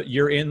knows that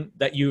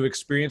you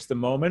experienced the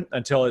moment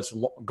until it's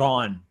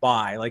gone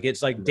by. Like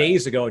it's like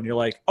days ago and you're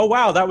like, oh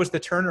wow, that was the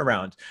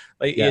turnaround.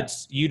 Like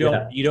you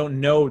don't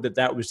know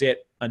that was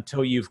it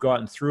until you've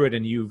gotten through it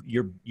and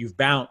you've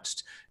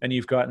bounced and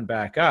you've gotten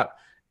back up.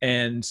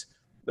 And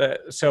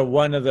so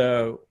one of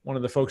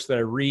the folks that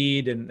I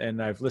read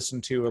and I've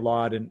listened to a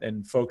lot,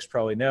 and folks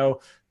probably know,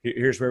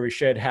 here's where we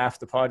shed half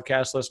the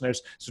podcast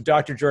listeners. So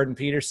Dr. Jordan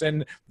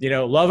Peterson,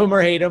 love him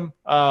or hate him,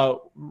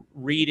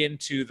 read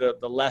into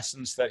the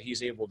lessons that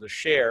he's able to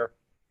share.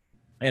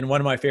 And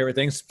one of my favorite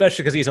things,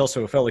 especially because he's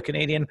also a fellow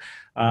Canadian,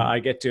 I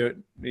get to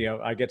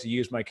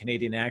use my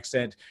Canadian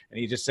accent, and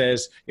he just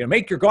says,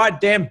 make your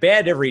goddamn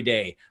bed every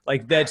day.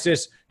 Like, that's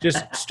just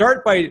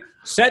start by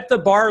set the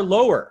bar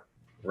lower.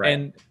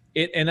 Right.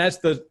 And that's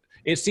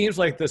it seems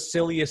like the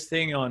silliest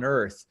thing on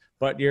earth,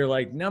 but you're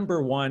like,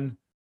 number one,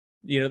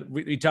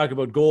 we talk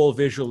about goal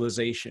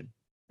visualization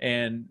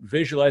and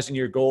visualizing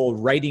your goal,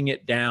 writing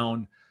it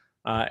down.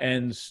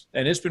 And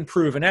it's been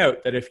proven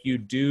out that if you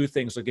do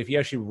things like if you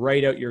actually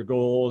write out your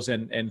goals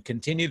and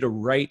continue to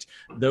write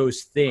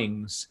those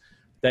things,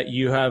 that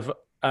you have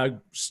a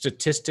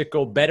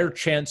statistical better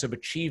chance of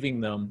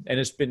achieving them.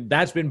 And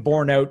that's been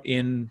borne out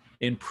in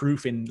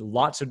proof in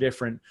lots of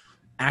different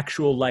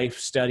actual life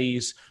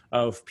studies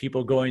of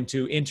people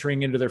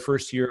entering into their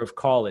first year of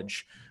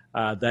college,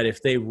 that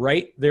if they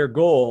write their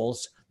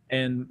goals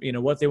and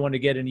what they want to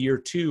get in year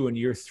 2 and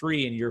year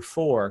 3 and year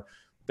 4,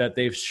 that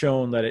they've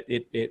shown that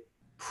it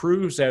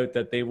proves out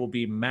that they will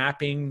be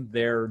mapping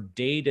their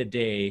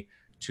day-to-day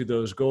to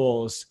those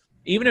goals.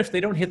 Even if they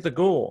don't hit the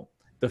goal,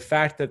 the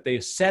fact that they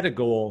set a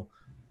goal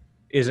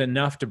is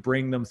enough to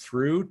bring them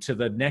through to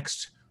the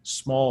next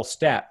small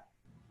step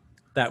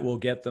that will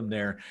get them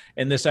there.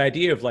 And this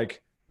idea of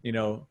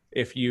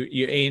if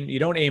you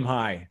don't aim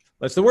high.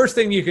 That's the worst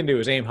thing you can do,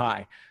 is aim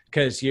high,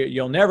 because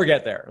you'll never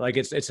get there. Like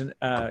it's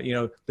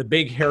the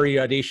big, hairy,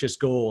 audacious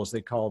goals,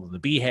 they call them, the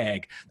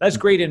BHAG. That's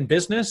great in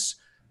business,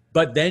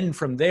 but then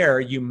from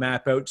there you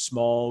map out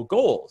small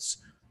goals.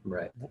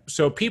 Right.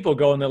 So people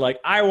go and they're like,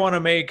 I want to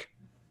make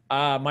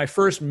my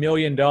first $1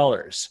 million.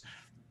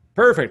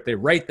 Perfect. They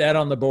write that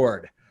on the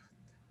board.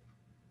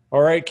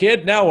 All right,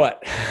 kid, now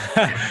what?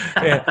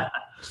 Yeah.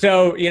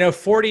 So,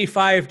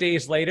 45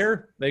 days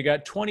later, they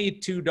got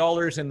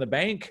 $22 in the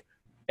bank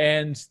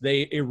and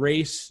they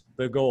erase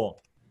the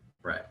goal.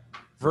 Right.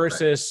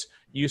 Versus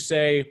you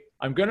say,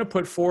 I'm going to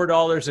put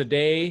 $4 a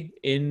day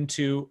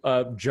into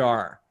a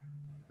jar.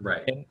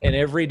 Right. And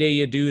every day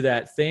you do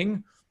that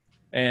thing.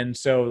 And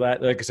so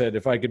that, like I said,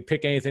 if I could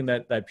pick anything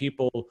that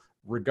people,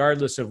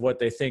 regardless of what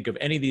they think of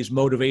any of these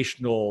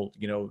motivational,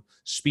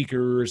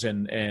 speakers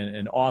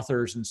and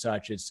authors and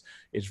such, it's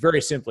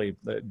very simply,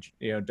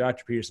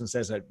 Dr. Peterson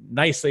says that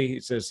nicely. He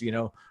says,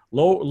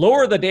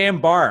 lower the damn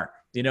bar,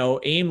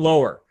 aim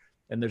lower.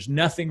 And there's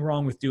nothing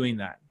wrong with doing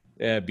that,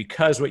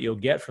 because what you'll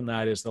get from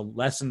that is the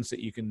lessons that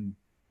you can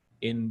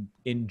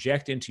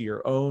inject into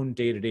your own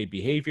day-to-day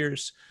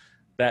behaviors.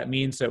 That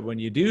means that when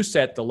you do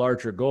set the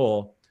larger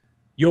goal,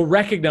 you'll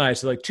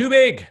recognize, like, too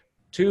big.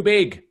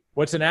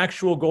 What's an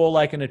actual goal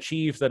I can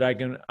achieve that I'm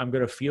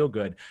going to feel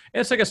good?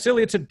 And it's like it's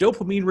a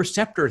dopamine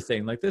receptor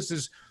thing. Like,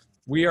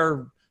 we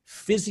are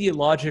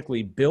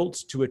physiologically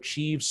built to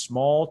achieve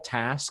small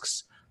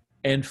tasks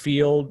and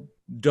feel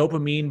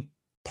dopamine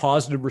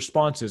positive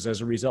responses as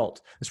a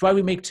result. That's why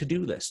we make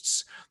to-do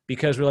lists,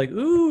 because we're like,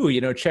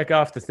 ooh, check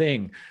off the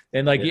thing.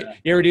 And you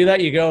ever do that?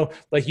 You go,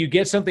 you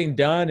get something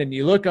done and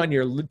you look on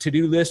your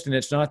to-do list and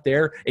it's not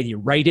there, and you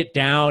write it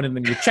down and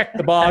then you check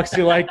the box.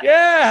 You're like,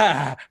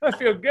 yeah, I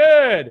feel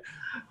good.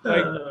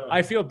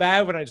 I feel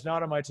bad when it's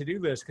not on my to-do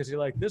list, because you're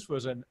like, this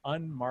was an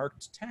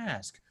unmarked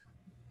task.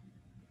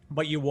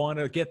 But you want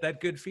to get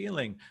that good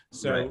feeling.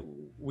 So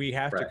we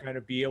have to kind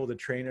of be able to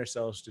train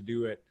ourselves to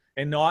do it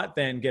and not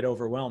then get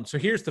overwhelmed. So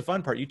here's the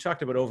fun part. You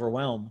talked about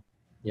overwhelm.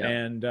 Yeah.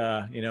 And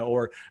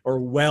or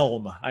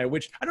whelm.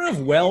 Which I don't know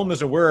if whelm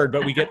is a word,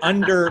 but we get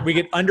under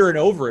and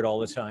over it all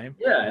the time.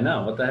 Yeah, I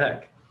know. What the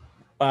heck?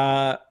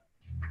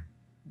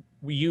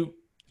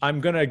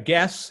 I'm gonna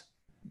guess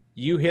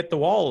you hit the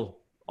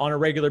wall on a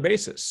regular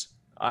basis.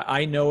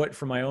 I know it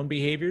from my own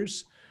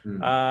behaviors.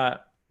 How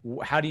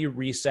do you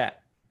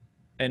reset?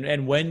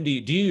 And when do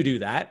you do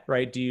that?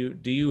 Right? Do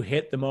you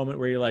hit the moment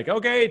where you're like,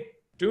 okay,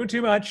 doing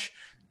too much?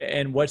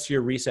 And what's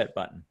your reset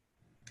button?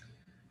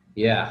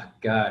 Yeah,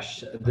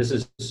 gosh, this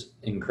is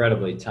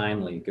incredibly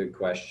timely. Good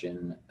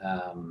question.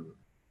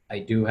 I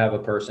do have a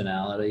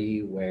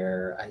personality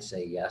where I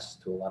say yes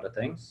to a lot of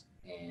things,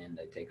 and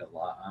I take a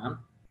lot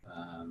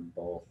on,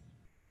 both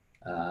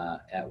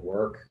at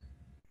work,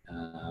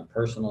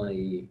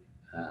 personally,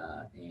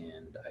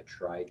 and I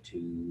try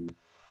to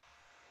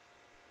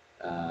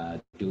I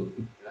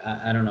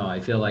don't know, I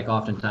feel like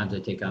oftentimes I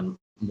take on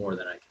more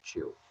than I can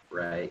chew.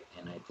 Right.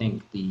 And I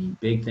think the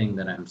big thing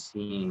that I'm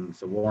seeing,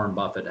 so Warren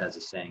Buffett has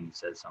a saying, he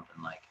says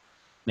something like,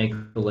 make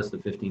a list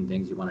of 15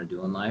 things you want to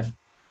do in life.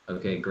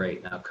 Okay,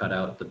 great. Now cut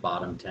out the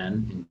bottom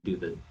 10 and do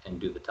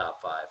the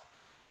top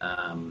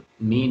 5.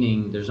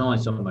 Meaning there's only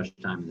so much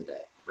time in the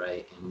day,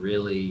 right? And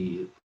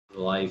really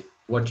life,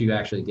 what you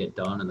actually get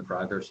done and the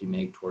progress you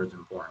make towards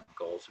important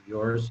goals of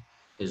yours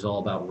is all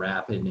about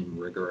rapid and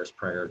rigorous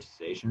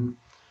prioritization.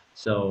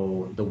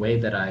 So the way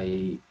that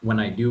when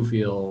I do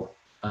feel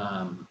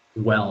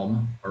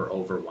whelm or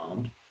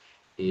overwhelmed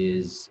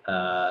is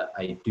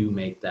I do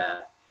make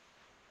that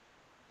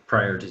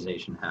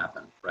prioritization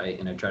happen, right?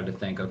 And I try to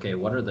think, okay,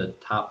 what are the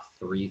top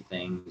 3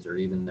 things, or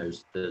even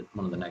there's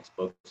one of the next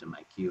books in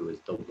my queue is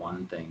The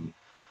One Thing.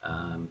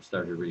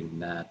 Started reading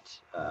that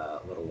a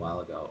little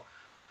while ago,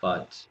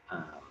 but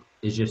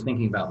is just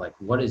thinking about like,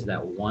 what is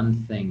that one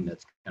thing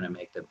that's going to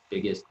make the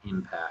biggest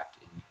impact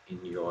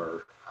in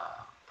your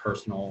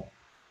personal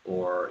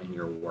or in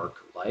your work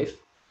life,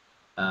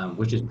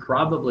 which is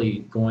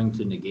probably going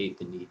to negate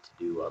the need to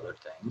do other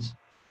things,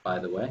 by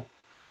the way.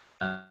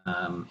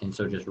 And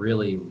so just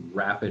really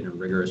rapid and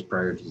rigorous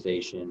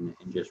prioritization,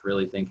 and just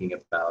really thinking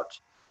about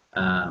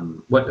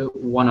what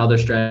one other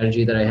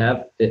strategy that I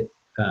have.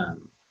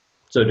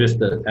 So just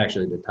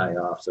to tie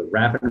off, so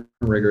rapid and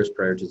rigorous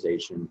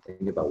prioritization,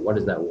 think about what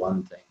is that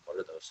one thing, what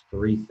are those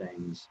 3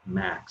 things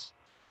max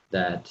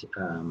that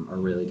are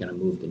really going to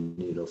move the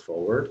needle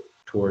forward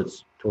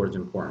towards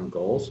important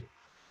goals.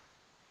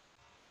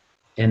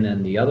 And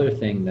then the other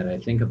thing that I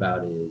think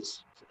about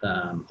is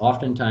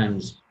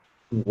oftentimes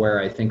where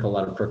I think a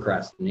lot of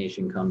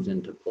procrastination comes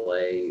into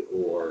play,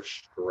 or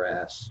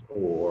stress,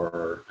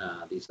 or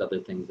these other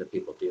things that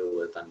people deal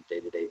with on a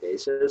day-to-day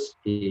basis,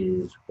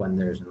 is when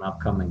there's an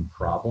upcoming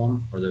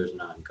problem or there's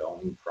an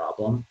ongoing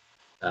problem,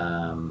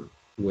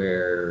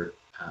 where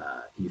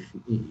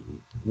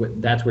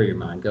that's where your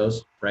mind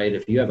goes, right?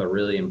 If you have a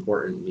really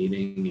important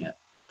meeting at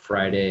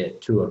Friday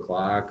at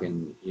 2:00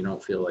 and you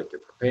don't feel like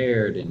you're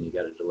prepared and you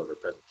got to deliver a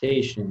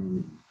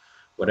presentation,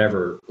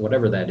 whatever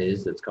that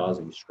is that's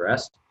causing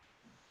stress,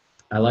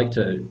 I like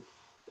to,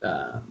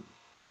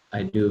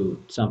 I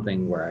do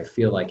something where I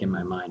feel like in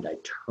my mind, I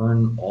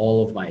turn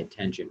all of my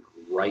attention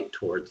right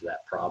towards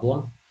that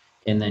problem.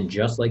 And then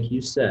just like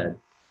you said,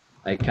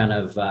 I kind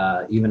of,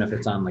 even if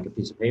it's on like a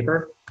piece of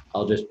paper,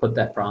 I'll just put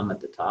that problem at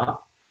the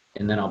top.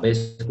 And then I'll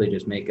basically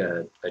just make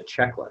a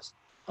checklist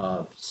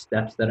of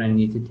steps that I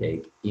need to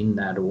take in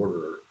that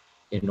order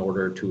in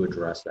order to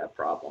address that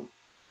problem.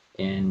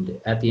 And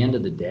at the end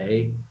of the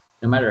day,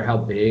 no matter how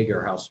big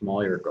or how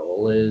small your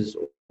goal is,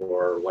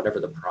 or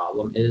whatever the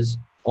problem is,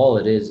 all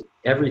it is,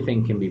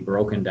 everything can be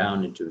broken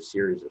down into a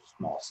series of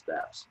small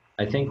steps.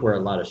 I think where a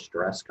lot of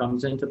stress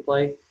comes into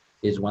play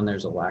is when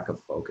there's a lack of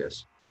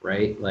focus,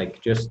 right?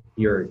 Like just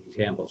your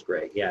example is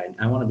great. Yeah,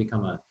 I want to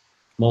become a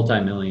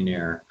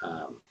multimillionaire.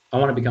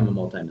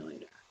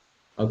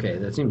 Okay,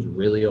 that seems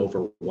really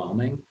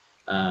overwhelming.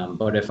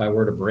 But if I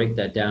were to break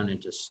that down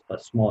into a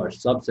smaller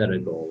subset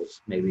of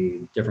goals,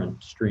 maybe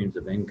different streams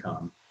of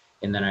income,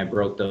 and then I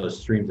broke those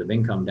streams of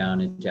income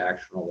down into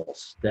actionable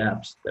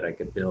steps that I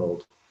could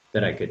build,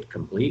 that I could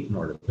complete in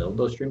order to build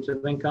those streams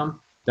of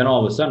income, then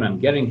all of a sudden I'm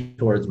getting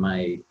towards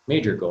my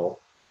major goal,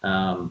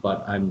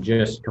 but I'm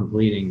just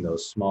completing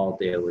those small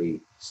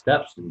daily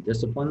steps and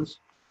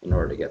disciplines in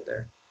order to get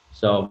there.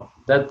 So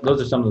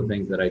those are some of the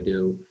things that I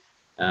do,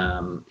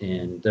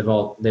 and they've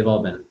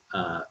all been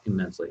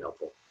immensely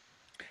helpful.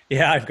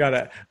 Yeah, I've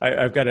got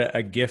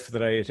a GIF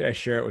that I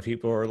share it with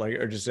people,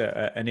 or just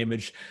an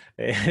image.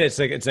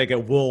 It's like a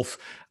wolf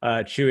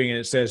chewing, and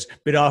it says,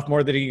 "Bit off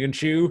more than you can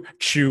chew,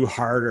 chew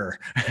harder."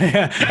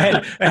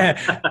 and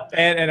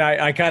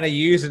I kind of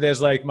use it as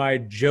like my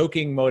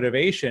joking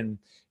motivation.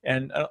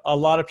 And a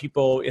lot of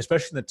people,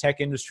 especially in the tech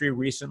industry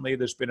recently,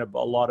 there's been a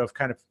lot of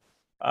kind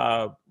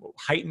of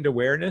heightened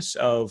awareness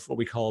of what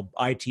we call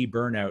IT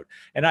burnout.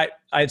 And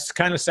it's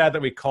kind of sad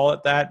that we call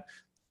it that,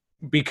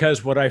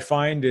 because what I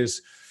find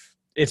is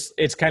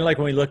it's kind of like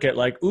when we look at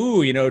like,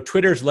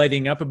 Twitter's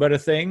lighting up about a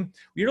thing.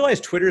 We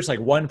realize Twitter's like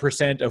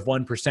 1% of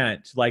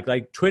 1%.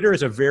 Like Twitter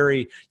is a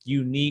very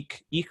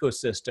unique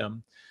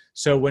ecosystem.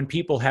 So when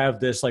people have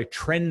this like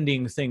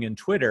trending thing in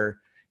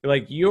Twitter,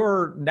 like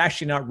you're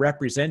actually not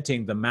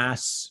representing the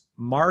mass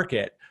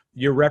market.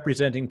 You're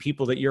representing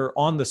people that you're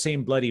on the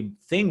same bloody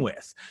thing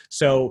with.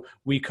 So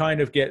we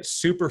kind of get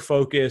super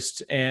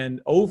focused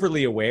and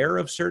overly aware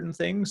of certain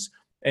things.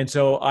 And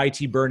so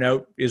IT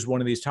burnout is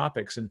one of these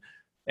topics.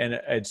 And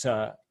it's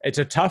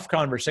a tough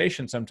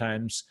conversation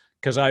sometimes,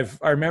 because I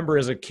remember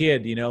as a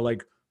kid,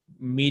 like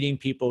meeting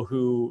people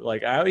who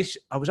like, I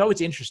was always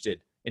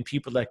interested in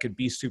people that could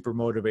be super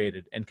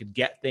motivated and could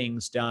get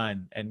things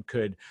done and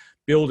could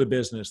build a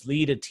business,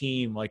 lead a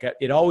team. Like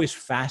it always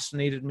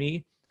fascinated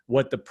me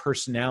what the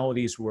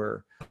personalities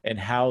were and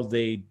how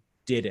they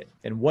did it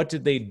and what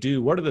did they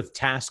do? What are the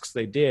tasks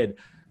they did?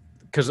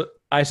 Because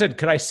I said,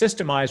 could I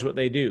systemize what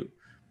they do?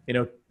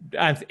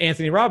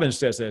 Anthony Robbins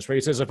says this, right?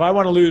 He says, if I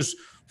want to lose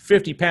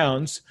 50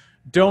 pounds,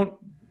 don't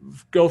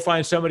go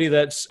find somebody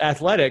that's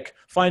athletic,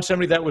 find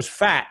somebody that was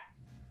fat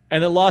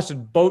and that lost a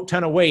boat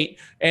ton of weight,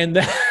 and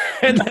then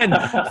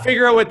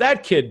figure out what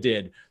that kid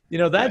did.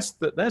 That's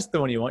the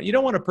one you want. You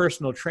don't want a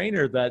personal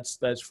trainer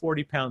that's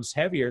 40 pounds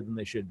heavier than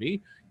they should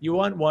be. You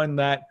want one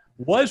that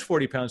was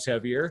 40 pounds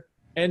heavier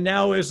and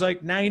now is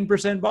like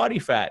 9% body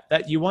fat.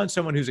 That you want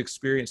someone who's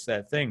experienced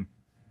that thing.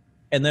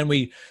 And then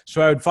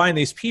I would find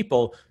these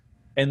people,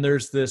 and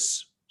there's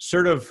this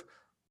sort of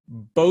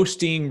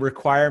boasting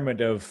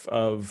requirement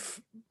of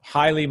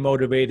highly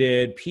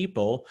motivated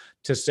people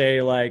to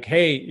say like,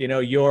 hey, you know,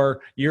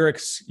 your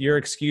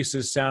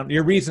excuses sound,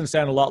 your reasons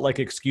sound a lot like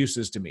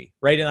excuses to me,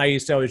 right? And I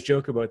used to always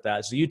joke about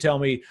that. So you tell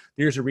me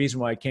there's a reason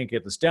why I can't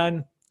get this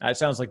done. It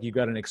sounds like you've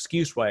got an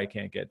excuse why I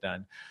can't get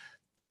done.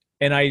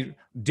 And I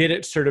did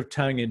it sort of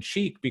tongue in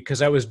cheek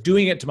because I was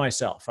doing it to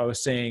myself. I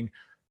was saying,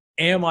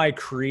 am I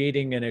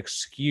creating an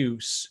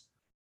excuse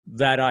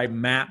that I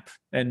map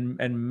and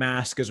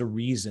mask as a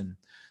reason?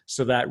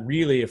 So that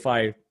really, if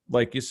I,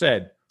 like you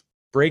said,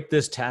 break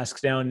this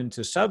task down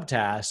into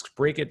subtasks,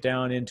 break it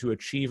down into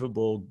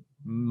achievable,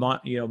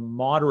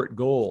 moderate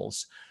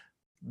goals,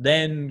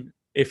 then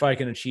if I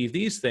can achieve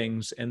these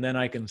things and then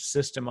I can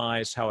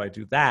systemize how I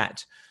do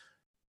that,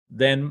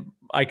 then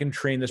I can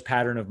train this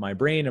pattern of my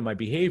brain and my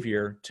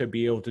behavior to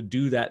be able to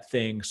do that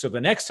thing. So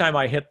the next time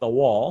I hit the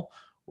wall,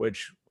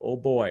 which, oh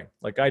boy,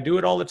 like I do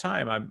it all the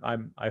time.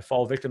 I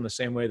fall victim the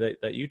same way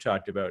that you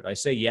talked about. I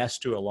say yes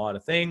to a lot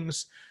of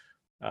things.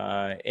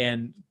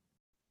 And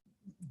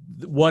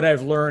what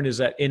I've learned is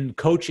that in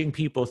coaching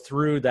people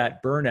through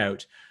that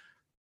burnout,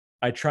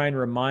 I try and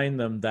remind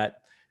them that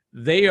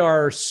they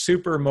are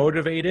super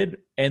motivated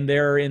and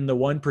they're in the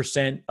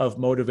 1% of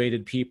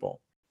motivated people.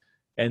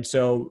 And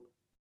so,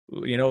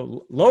 you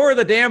know, lower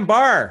the damn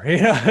bar.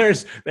 You know,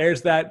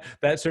 there's that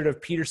sort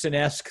of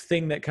Peterson-esque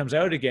thing that comes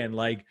out again,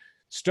 like,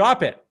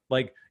 stop it,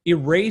 like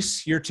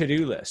erase your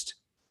to-do list.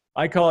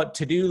 I call it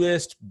to-do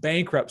list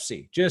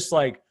bankruptcy. Just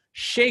like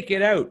shake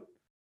it out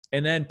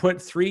and then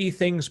put 3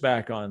 things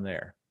back on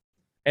there.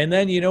 And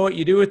then you know what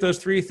you do with those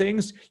 3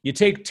 things? You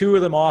take 2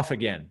 of them off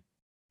again.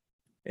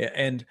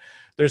 And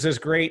there's this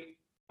great,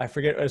 I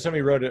forget,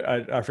 somebody wrote it,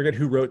 I forget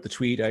who wrote the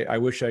tweet. I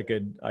wish I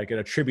could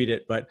attribute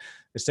it, but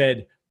it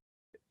said,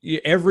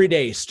 every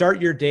day,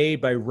 start your day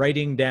by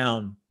writing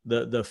down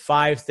the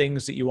 5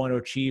 things that you want to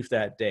achieve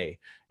that day,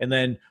 and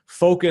then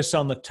focus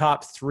on the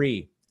top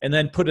 3, and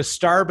then put a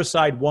star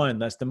beside 1.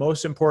 That's the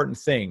most important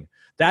thing.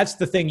 That's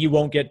the thing you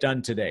won't get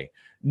done today,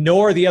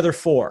 nor the other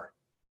 4.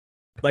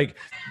 Like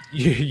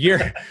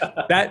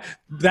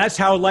that's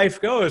how life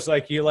goes.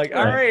 Like you're like,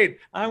 all right,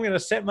 I'm going to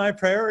set my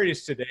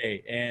priorities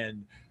today.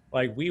 And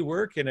like we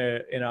work in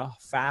a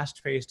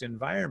fast-paced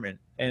environment,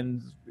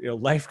 and you know,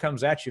 life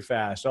comes at you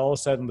fast. All of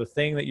a sudden, the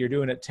thing that you're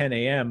doing at 10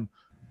 a.m.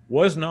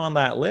 wasn't on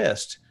that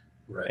list,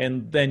 right.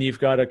 And then you've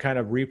got to kind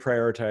of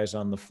reprioritize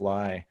on the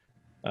fly.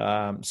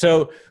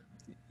 So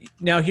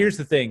now here's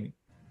the thing: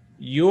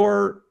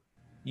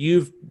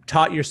 you've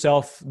taught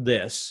yourself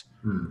this.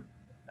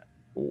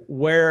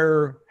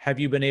 Where have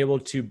you been able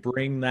to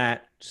bring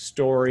that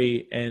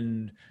story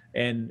and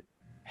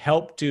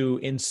help to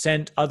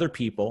incent other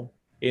people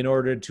in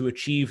order to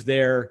achieve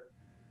their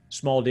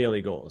small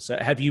daily goals?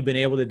 Have you been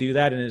able to do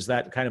that? And is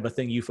that kind of a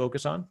thing you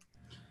focus on?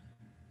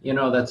 You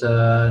know, that's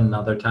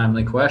another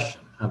timely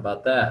question. How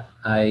about that?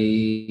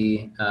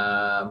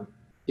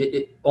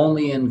 It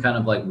only in kind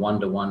of like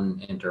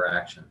one-to-one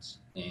interactions.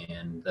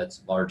 And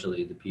that's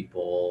largely the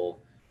people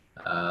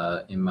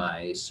in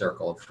my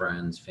circle of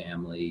friends,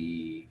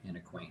 family, and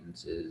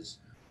acquaintances,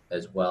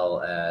 as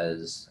well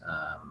as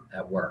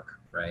at work,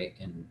 right?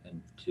 And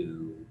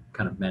to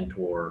kind of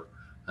mentor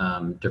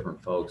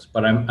different folks.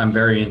 But I'm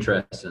very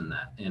interested in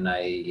that. And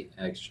I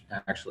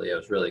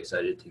was really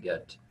excited to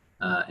get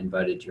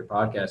invited to your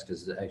podcast,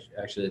 because I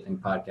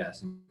think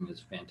podcasting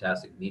is a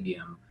fantastic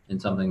medium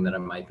and something that I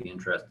might be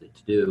interested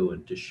to do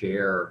and to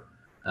share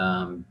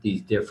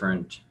these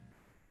different.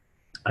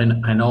 I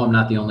know I'm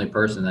not the only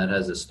person that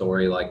has a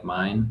story like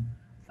mine,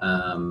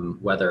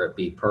 whether it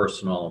be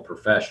personal,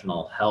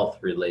 professional, health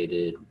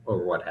related,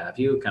 or what have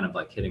you, kind of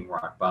like hitting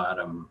rock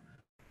bottom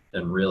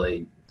and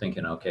really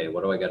thinking, okay,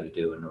 what do I got to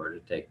do in order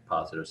to take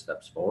positive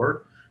steps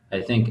forward?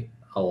 I think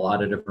a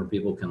lot of different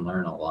people can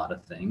learn a lot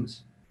of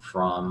things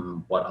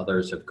from what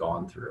others have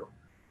gone through.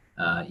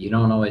 You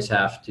don't always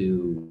have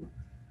to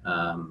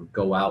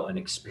go out and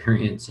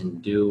experience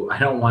and do.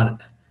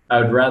 I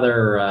would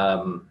rather,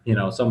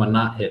 someone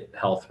not hit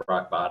health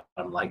rock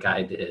bottom like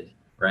I did,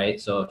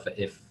 right? So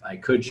if I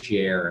could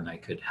share and I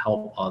could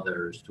help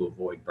others to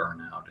avoid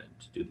burnout and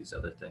to do these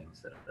other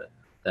things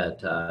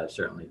that I've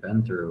certainly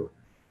been through,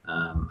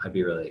 I'd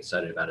be really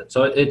excited about it.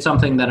 So it's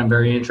something that I'm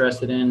very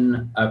interested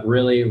in.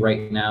 Really,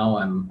 right now,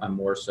 I'm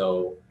more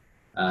so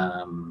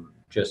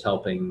just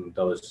helping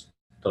those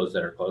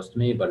that are close to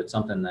me. But it's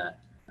something that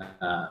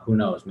who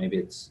knows? Maybe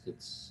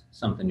it's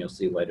something you'll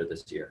see later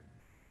this year.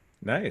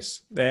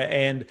 Nice.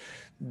 And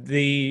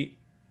the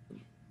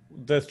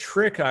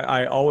trick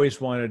I always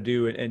want to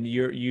do, and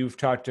you've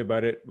talked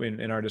about it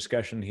in our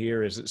discussion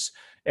here, is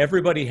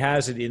everybody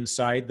has it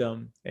inside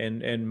them.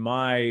 And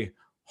my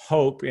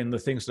hope in the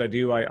things that I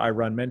do, I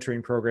run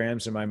mentoring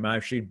programs, and I'm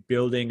actually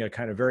building a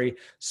kind of very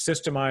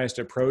systemized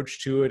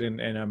approach to it.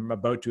 And I'm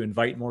about to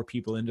invite more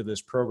people into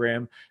this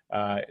program.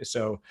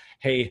 So,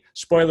 hey,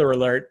 spoiler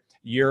alert,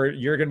 you're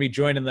going to be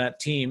joining that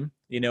team,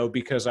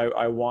 because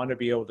I want to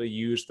be able to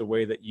use the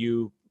way that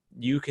you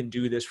can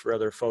do this for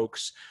other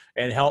folks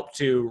and help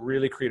to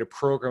really create a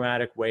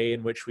programmatic way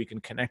in which we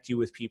can connect you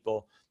with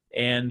people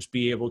and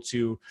be able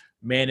to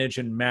manage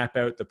and map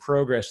out the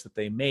progress that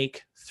they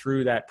make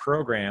through that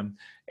program,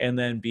 and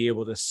then be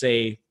able to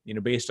say,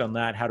 based on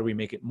that, how do we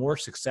make it more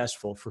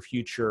successful for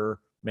future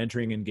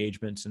mentoring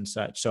engagements and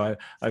such. So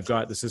I've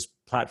got this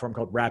platform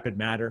called Rapid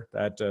Matter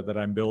that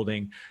I'm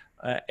building,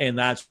 and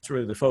that's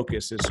really the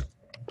focus. It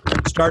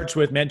starts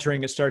with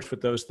mentoring. It starts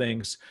with those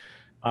things,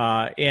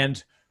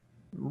 and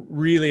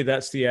really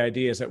that's the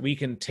idea, is that we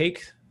can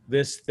take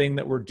this thing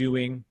that we're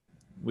doing,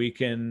 we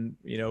can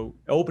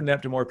open it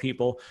up to more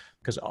people,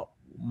 because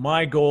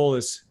my goal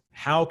is,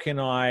 how can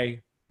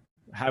I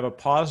have a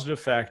positive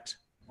effect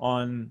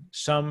on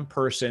some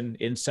person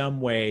in some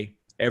way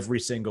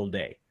every single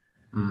day?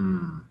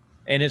 And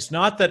it's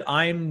not that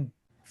I'm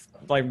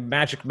like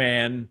Magic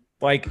Man,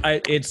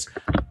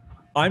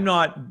 I'm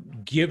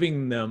not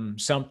giving them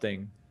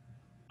something,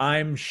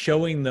 I'm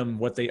showing them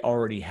what they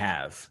already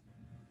have,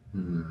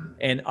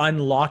 and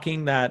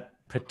unlocking that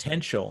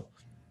potential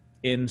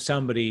in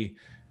somebody,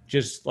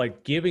 just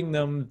like giving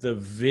them the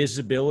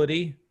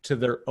visibility to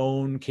their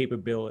own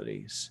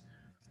capabilities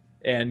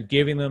and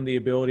giving them the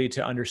ability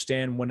to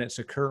understand when it's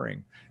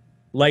occurring.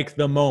 Like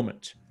the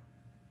moment.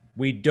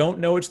 We don't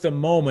know it's the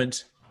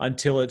moment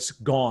until it's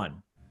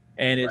gone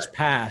and it's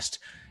past.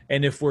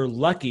 And if we're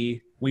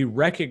lucky, we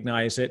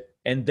recognize it,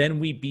 and then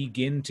we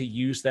begin to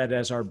use that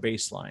as our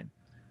baseline.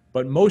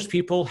 But most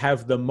people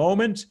have the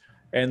moment,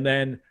 and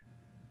then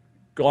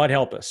God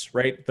help us,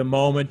 right? The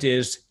moment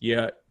is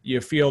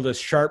you feel this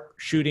sharp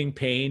shooting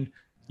pain,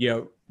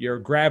 you're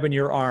grabbing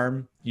your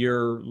arm,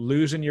 you're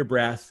losing your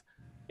breath,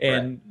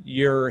 and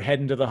you're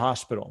heading to the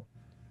hospital.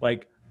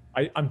 Like,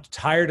 I'm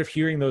tired of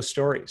hearing those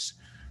stories.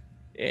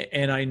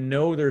 And I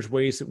know there's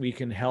ways that we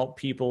can help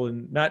people,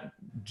 and not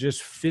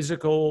just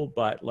physical,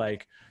 but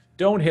like,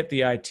 don't hit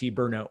the IT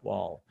burnout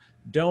wall.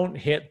 Don't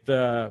hit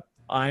the,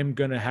 I'm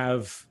going to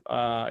have,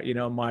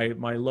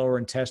 my lower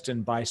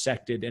intestine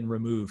bisected and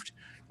removed.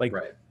 Like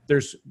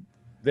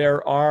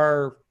there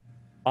are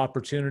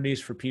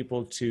opportunities for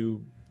people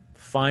to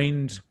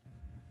find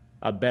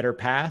a better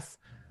path,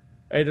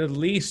 and at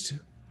least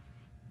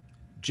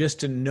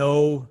just to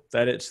know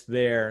that it's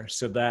there,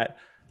 so that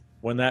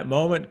when that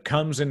moment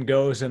comes and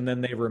goes, and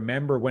then they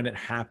remember when it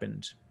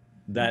happened,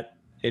 that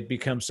it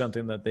becomes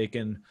something that they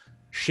can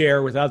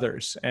share with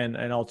others. And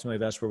ultimately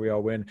that's where we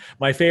all win.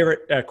 My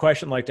favorite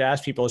question I like to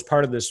ask people as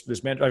part of this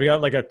mentor, I've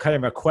got like a kind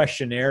of a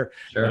questionnaire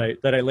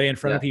that I lay in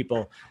front of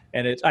people.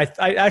 And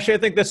I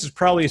think this is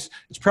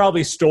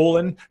probably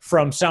stolen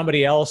from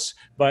somebody else,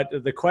 but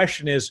the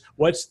question is,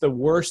 what's the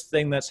worst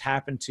thing that's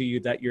happened to you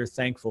that you're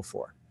thankful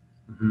for?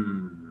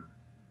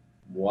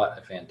 What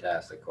a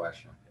fantastic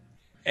question.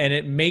 And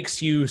it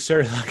makes you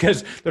sort of,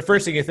 because the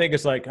first thing you think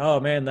is like, oh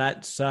man,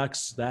 that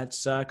sucks. But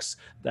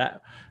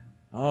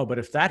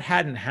if that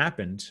hadn't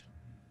happened,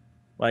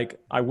 like,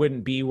 I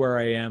wouldn't be where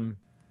I am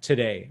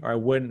today, or I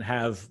wouldn't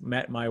have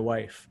met my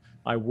wife.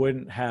 I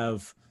wouldn't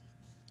have,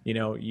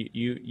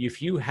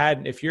 if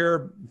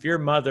your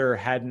mother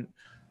hadn't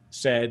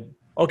said,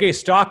 okay,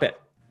 stop it.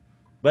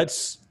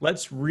 Let's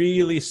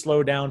really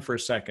slow down for a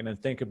second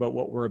and think about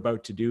what we're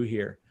about to do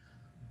here.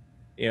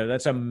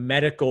 That's a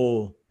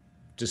medical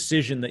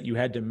decision that you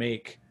had to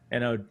make,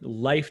 and a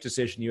life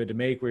decision you had to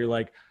make, where you're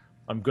like,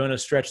 I'm going to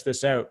stretch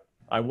this out.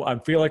 I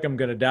feel like I'm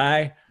going to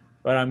die,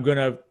 but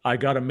I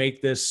got to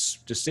make this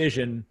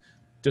decision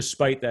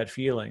despite that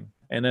feeling.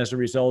 And as a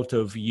result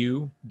of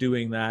you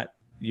doing that,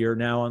 you're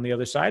now on the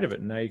other side of it.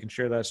 And now you can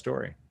share that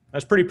story.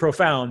 That's pretty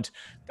profound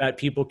that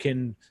people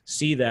can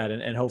see that.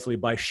 And hopefully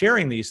by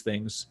sharing these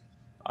things,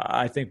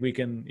 I think we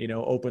can,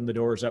 open the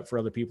doors up for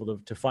other people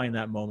to find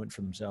that moment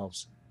for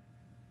themselves.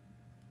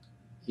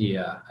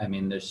 Yeah. I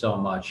mean, there's so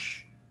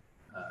much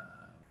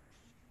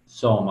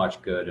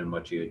good in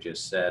what you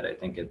just said. I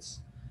think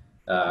it's,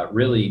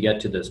 really, you get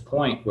to this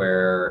point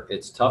where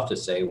it's tough to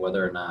say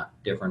whether or not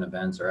different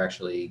events are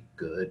actually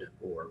good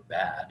or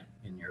bad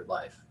in your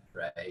life,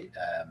 right?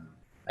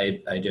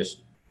 I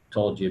just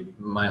told you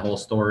my whole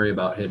story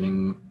about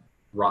hitting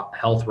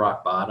health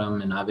rock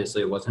bottom, and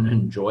obviously it wasn't an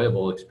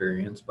enjoyable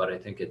experience, but I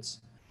think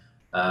it's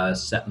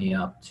set me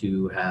up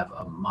to have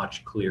a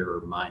much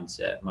clearer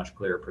mindset, much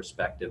clearer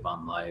perspective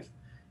on life,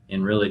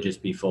 and really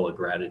just be full of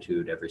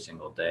gratitude every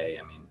single day.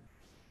 I mean,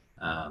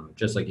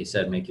 just like you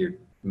said, make your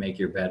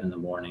bed in the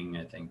morning.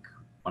 I think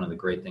one of the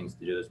great things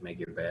to do is make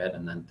your bed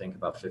and then think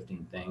about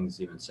 15 things,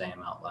 even say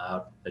them out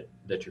loud,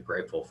 that you're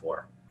grateful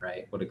for,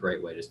 right? What a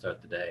great way to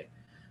start the day.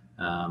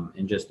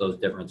 And just those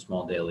different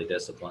small daily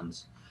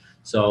disciplines.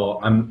 So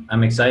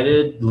I'm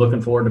excited,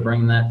 looking forward to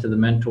bringing that to the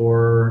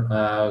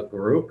mentor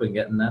group and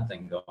getting that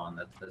thing going.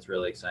 That's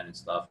really exciting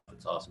stuff.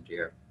 It's awesome to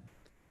hear.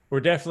 We're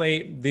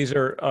definitely,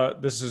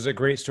 this is a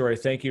great story.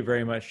 Thank you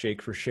very much,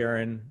 Jake, for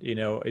sharing.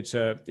 It's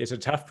a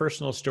tough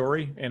personal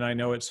story, and I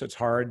know it's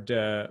hard.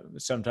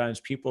 Sometimes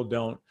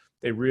people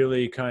they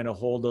really kind of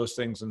hold those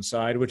things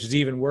inside, which is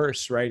even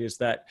worse, right? Is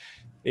that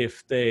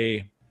if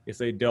they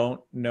don't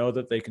know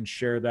that they can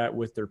share that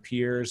with their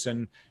peers,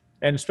 and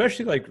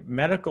especially like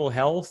medical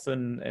health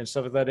and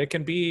stuff like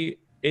that,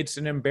 it's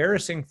an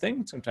embarrassing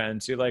thing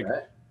sometimes. You're like,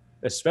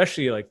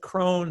 especially like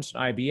Crohn's,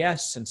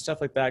 IBS, and stuff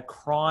like that,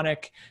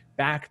 chronic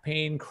back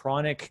pain,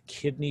 chronic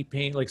kidney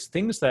pain, like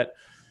things that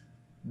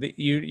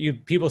you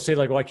people say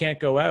like, well, I can't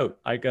go out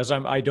because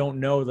I don't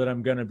know that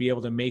I'm going to be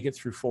able to make it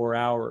through 4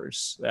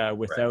 hours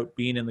without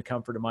being in the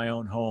comfort of my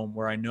own home,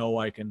 where I know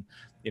I can,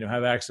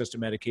 have access to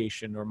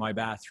medication or my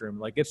bathroom.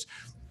 Like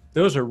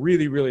those are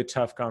really, really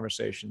tough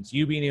conversations.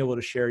 You being able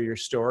to share your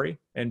story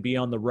and be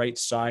on the right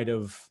side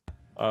of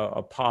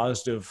a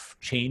positive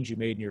change you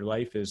made in your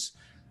life is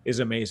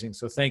amazing.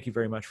 So thank you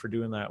very much for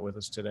doing that with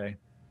us today.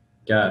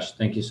 Gosh,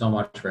 thank you so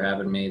much for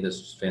having me. This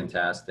was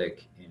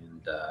fantastic,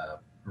 and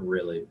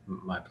really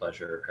my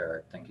pleasure,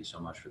 Eric. Thank you so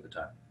much for the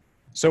time.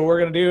 So what we're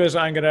going to do is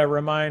I'm going to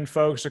remind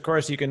folks, of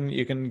course, you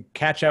can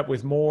catch up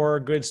with more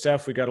good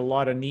stuff. We got a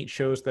lot of neat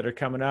shows that are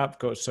coming up.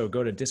 Go to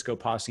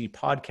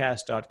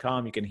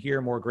discopossepodcast.com. You can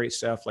hear more great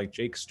stuff like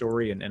Jake's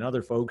story and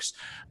other folks.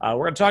 We're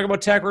going to talk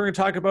about tech. We're going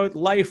to talk about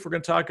life. We're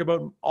going to talk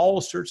about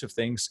all sorts of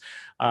things.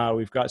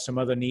 We've got some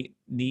other neat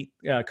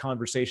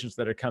conversations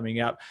that are coming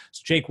up.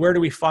 So Jake, where do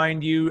we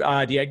find you?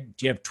 Do you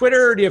have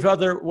Twitter? Do you have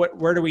other,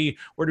 where do we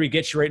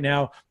get you right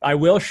now? I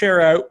will share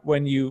out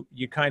when you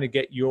kind of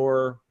get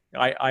your,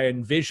 I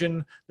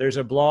envision there's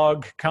a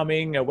blog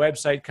coming, a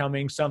website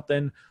coming,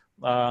 something.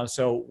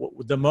 So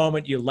the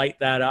moment you light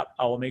that up,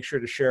 I will make sure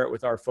to share it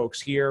with our folks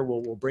here.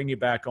 We'll bring you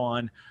back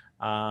on.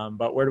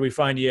 But where do we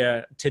find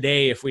you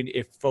today if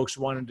folks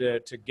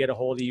wanted to get a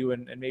hold of you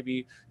and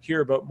maybe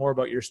hear more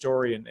about your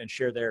story and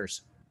share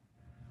theirs?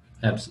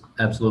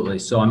 Absolutely.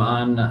 So I'm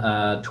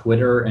on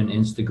Twitter and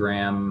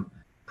Instagram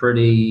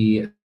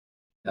pretty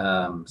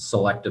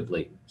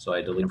selectively. So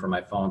I delete them from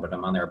my phone, but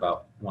I'm on there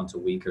about once a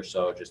week or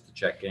so just to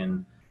check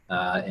in.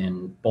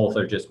 And both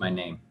are just my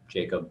name,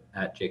 Jacob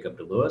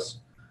DeLewis.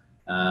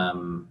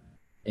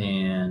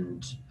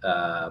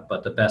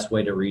 But the best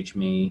way to reach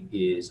me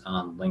is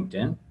on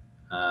LinkedIn.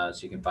 So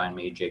you can find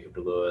me, Jacob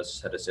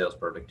DeLewis, Head of Sales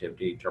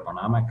Productivity,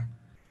 Turbonomic.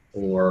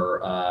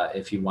 Or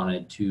if you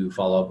wanted to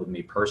follow up with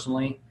me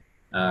personally,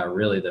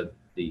 really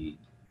the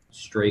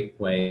straight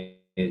way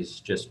is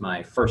just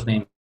my first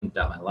name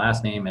my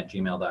last name at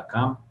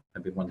gmail.com.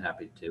 I'd be more than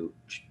happy to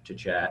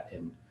chat,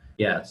 and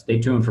stay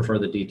tuned for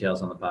further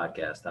details on the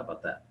podcast. How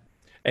about that?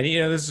 And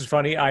this is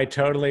funny. I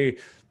totally.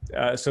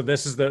 So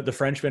this is the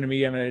Frenchman in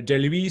me. I mean,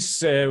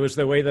 DeLewis was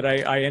the way that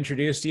I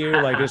introduced you.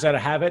 Like, is that a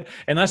habit?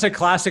 And that's a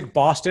classic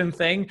Boston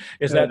thing.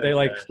 Is that they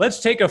like,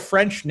 let's take a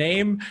French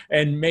name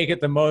and make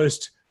it the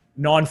most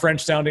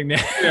non-French sounding name.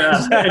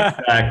 Yeah,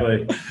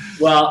 exactly.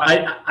 Well,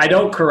 I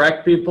don't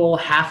correct people.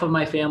 Half of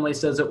my family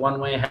says it one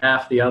way,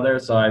 half the other.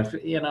 So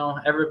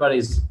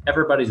everybody's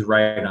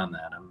right on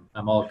that.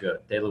 I'm all good.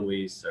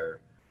 DeLewis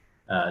or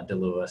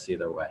DeLewis,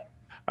 either way.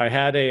 I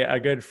had a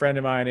good friend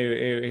of mine who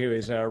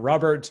is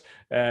Robert.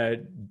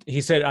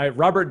 He said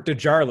Robert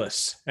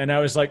DeJarlis, and I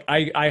was like,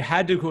 I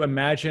had to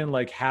imagine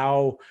like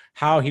how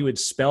he would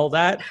spell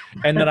that,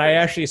 and then I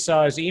actually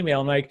saw his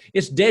email. I'm like,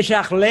 it's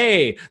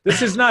Desjardins.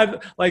 This is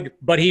not like,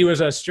 but he was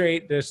a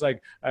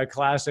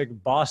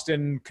classic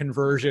Boston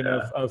conversion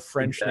of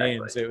French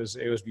names. It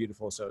was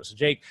beautiful. So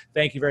Jake,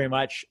 thank you very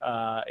much.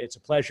 It's a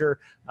pleasure.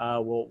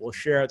 We'll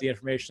share out the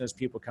information as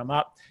people come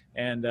up,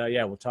 and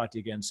we'll talk to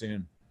you again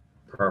soon.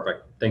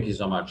 Perfect. Thank you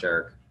so much,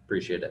 Eric.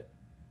 Appreciate it.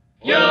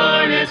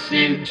 You're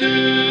listening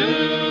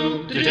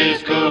to the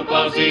Disco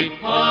Posse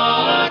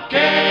Podcast.